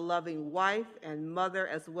as a loving wife and mother,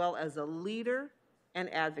 as well as a leader and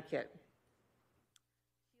advocate.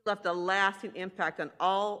 She left a lasting impact on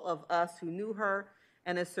all of us who knew her,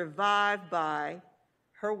 and is survived by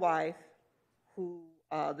her wife, who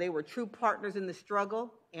they were true partners in the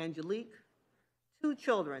struggle, Angelique, 2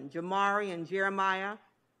 children, Jamari and Jeremiah,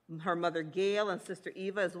 her mother Gail and sister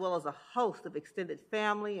Eva, as well as a host of extended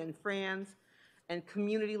family and friends and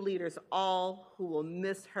community leaders, all who will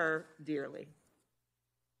miss her dearly.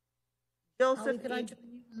 Joseph, Holly, could I join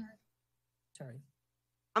you on that?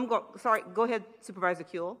 Sorry. Sorry, go ahead, Supervisor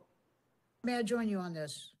Kuehl. May I join you on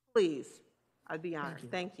this? Please, I'd be honored.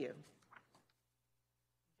 Thank you.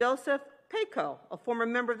 Joseph Payco, a former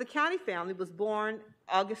member of the County family, was born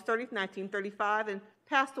August 30, 1935, and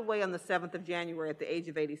passed away on the 7th of January at the age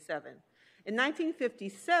of 87. In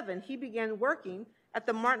 1957, he began working at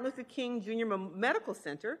the Martin Luther King Jr. Medical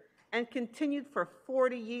Center and continued for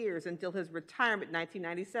 40 years until his retirement in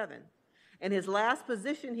 1997. In his last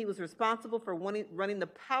position, he was responsible for running the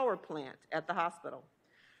power plant at the hospital.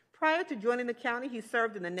 Prior to joining the county, he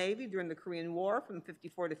served in the Navy during the Korean War from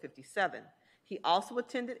 54 to 57. He also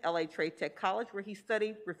attended LA Trade Tech College, where he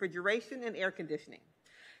studied refrigeration and air conditioning.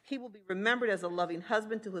 He will be remembered as a loving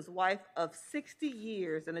husband to his wife of 60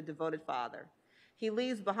 years and a devoted father. He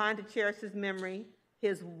leaves behind to cherish his memory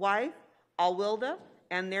his wife, Alwilda,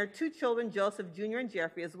 and their 2 children, Joseph Jr. and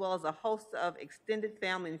Jeffrey, as well as a host of extended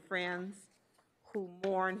family and friends who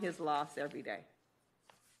mourn his loss every day.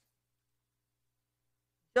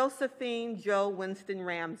 Josephine Jo Winston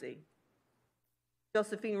Ramsey.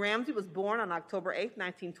 Josephine Ramsey was born on October 8,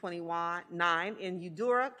 1929 in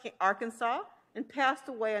Eudora, Arkansas, and passed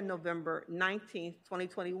away on November 19,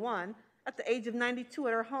 2021 at the age of 92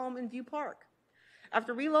 at her home in View Park.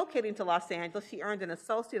 After relocating to Los Angeles, she earned an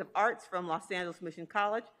Associate of Arts from Los Angeles Mission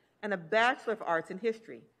College and a Bachelor of Arts in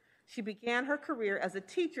History. She began her career as a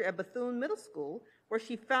teacher at Bethune Middle School, where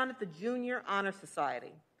she founded the Junior Honor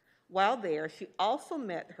Society. While there, she also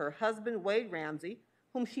met her husband, Wade Ramsey,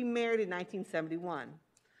 whom she married in 1971.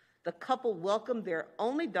 The couple welcomed their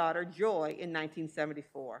only daughter, Joy, in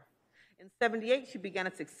 1974. In 1978, she began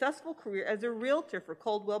a successful career as a realtor for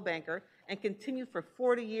Coldwell Banker and continued for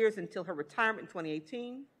 40 years until her retirement in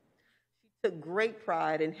 2018. She took great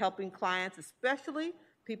pride in helping clients, especially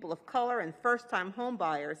people of color and first-time home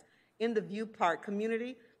buyers, in the View Park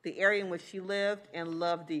community, the area in which she lived and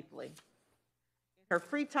loved deeply. In her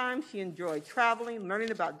free time, she enjoyed traveling,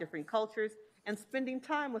 learning about different cultures, and spending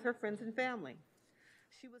time with her friends and family.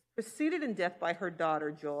 She was preceded in death by her daughter,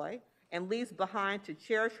 Joy, and leaves behind to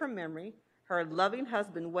cherish her memory her loving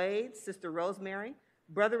husband, Wade, sister Rosemary,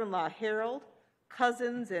 brother-in-law, Harold,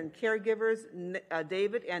 cousins and caregivers,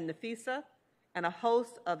 David and Nafisa, and a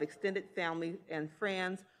host of extended family and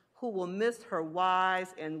friends who will miss her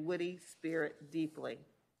wise and witty spirit deeply.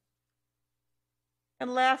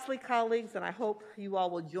 And lastly, colleagues, and I hope you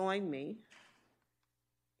all will join me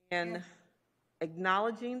in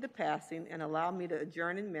acknowledging the passing and allow me to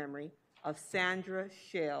adjourn in memory of Sandra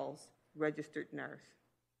Shells, registered nurse.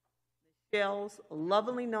 Michelle's,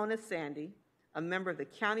 lovingly known as Sandy, a member of the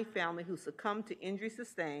county family who succumbed to injury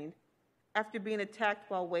sustained after being attacked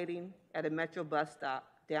while waiting at a Metro bus stop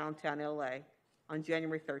downtown LA on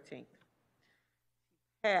January 13th. She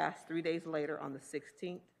passed 3 days later on the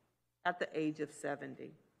 16th at the age of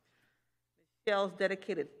 70. Michelle's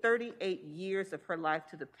dedicated 38 years of her life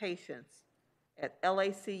to the patients at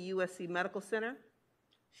LAC USC Medical Center.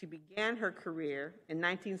 She began her career in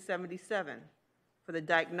 1977 for the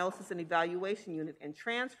Diagnosis and Evaluation Unit and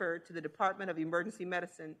transferred to the Department of Emergency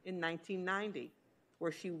Medicine in 1990,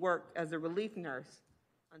 where she worked as a relief nurse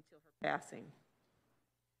until her passing.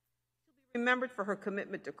 She'll be remembered for her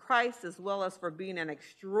commitment to Christ as well as for being an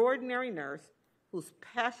extraordinary nurse whose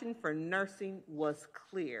passion for nursing was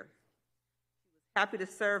clear. She was happy to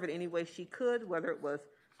serve in any way she could, whether it was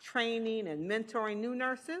training and mentoring new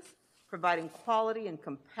nurses, providing quality and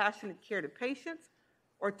compassionate care to patients,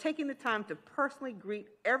 or taking the time to personally greet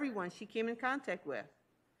everyone she came in contact with.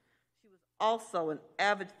 She was also an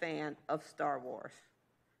avid fan of Star Wars.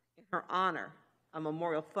 In her honor, a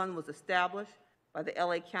memorial fund was established by the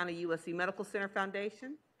LA County USC Medical Center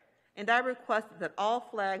Foundation, and I requested that all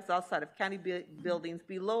flags outside of county buildings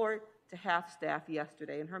be lowered to half-staff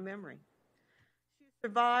yesterday in her memory. She is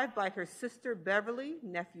survived by her sister Beverly,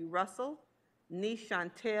 nephew Russell, niece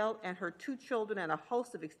Chantel, and her 2 children, and a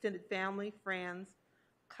host of extended family, friends,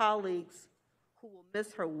 colleagues who will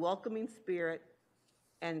miss her welcoming spirit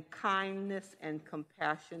and kindness and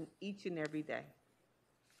compassion each and every day.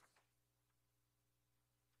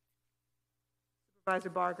 Supervisor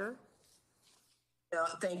Barger.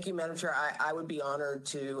 Thank you, Madam Chair. I would be honored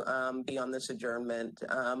to be on this adjournment.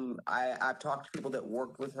 I've talked to people that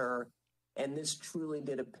worked with her, and this truly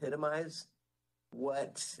did epitomize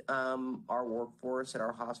what our workforce at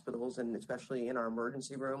our hospitals and especially in our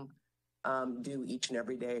emergency room do each and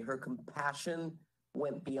every day. Her compassion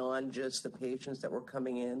went beyond just the patients that were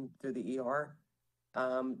coming in through the ER.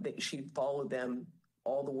 She followed them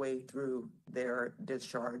all the way through their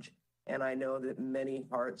discharge. And I know that many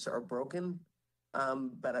hearts are broken,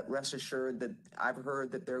 but rest assured that I've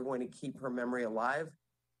heard that they're going to keep her memory alive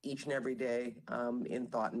each and every day in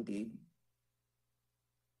thought and deed.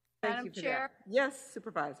 Madam Chair? Yes,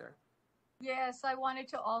 Supervisor. Yes, I wanted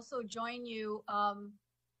to also join you.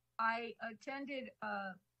 I attended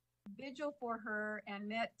a vigil for her and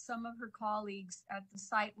met some of her colleagues at the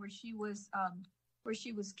site where she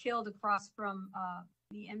was killed across from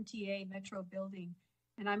the MTA Metro building.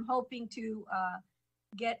 And I'm hoping to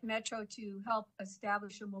get Metro to help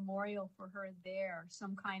establish a memorial for her there,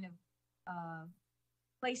 some kind of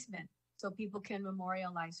placement so people can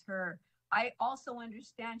memorialize her. I also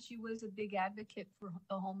understand she was a big advocate for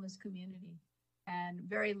the homeless community and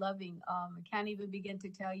very loving. I can't even begin to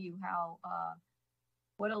tell you how,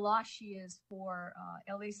 what a loss she is for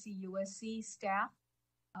LAC USC staff,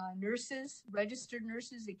 nurses, registered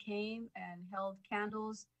nurses that came and held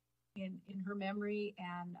candles in her memory,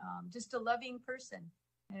 and just a loving person.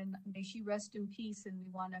 And may she rest in peace, and we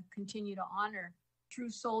want to continue to honor true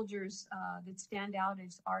soldiers that stand out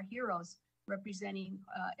as our heroes representing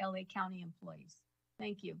LA County employees.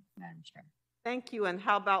 Thank you, Madam Chair. Thank you, and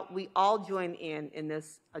how about we all join in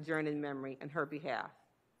this adjourn in memory in her behalf?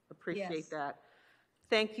 Appreciate that.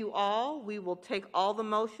 Thank you all. We will take all the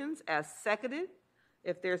motions as seconded.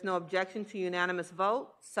 If there's no objection to unanimous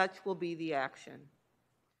vote, such will be the action.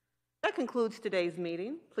 That concludes today's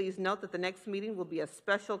meeting. Please note that the next meeting will be a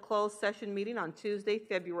special closed session meeting on Tuesday,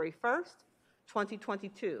 February 1st,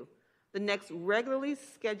 2022. The next regularly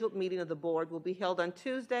scheduled meeting of the board will be held on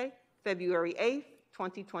Tuesday, February 8th,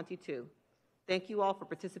 2022. Thank you all for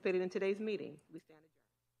participating in today's meeting. We stand adjourned.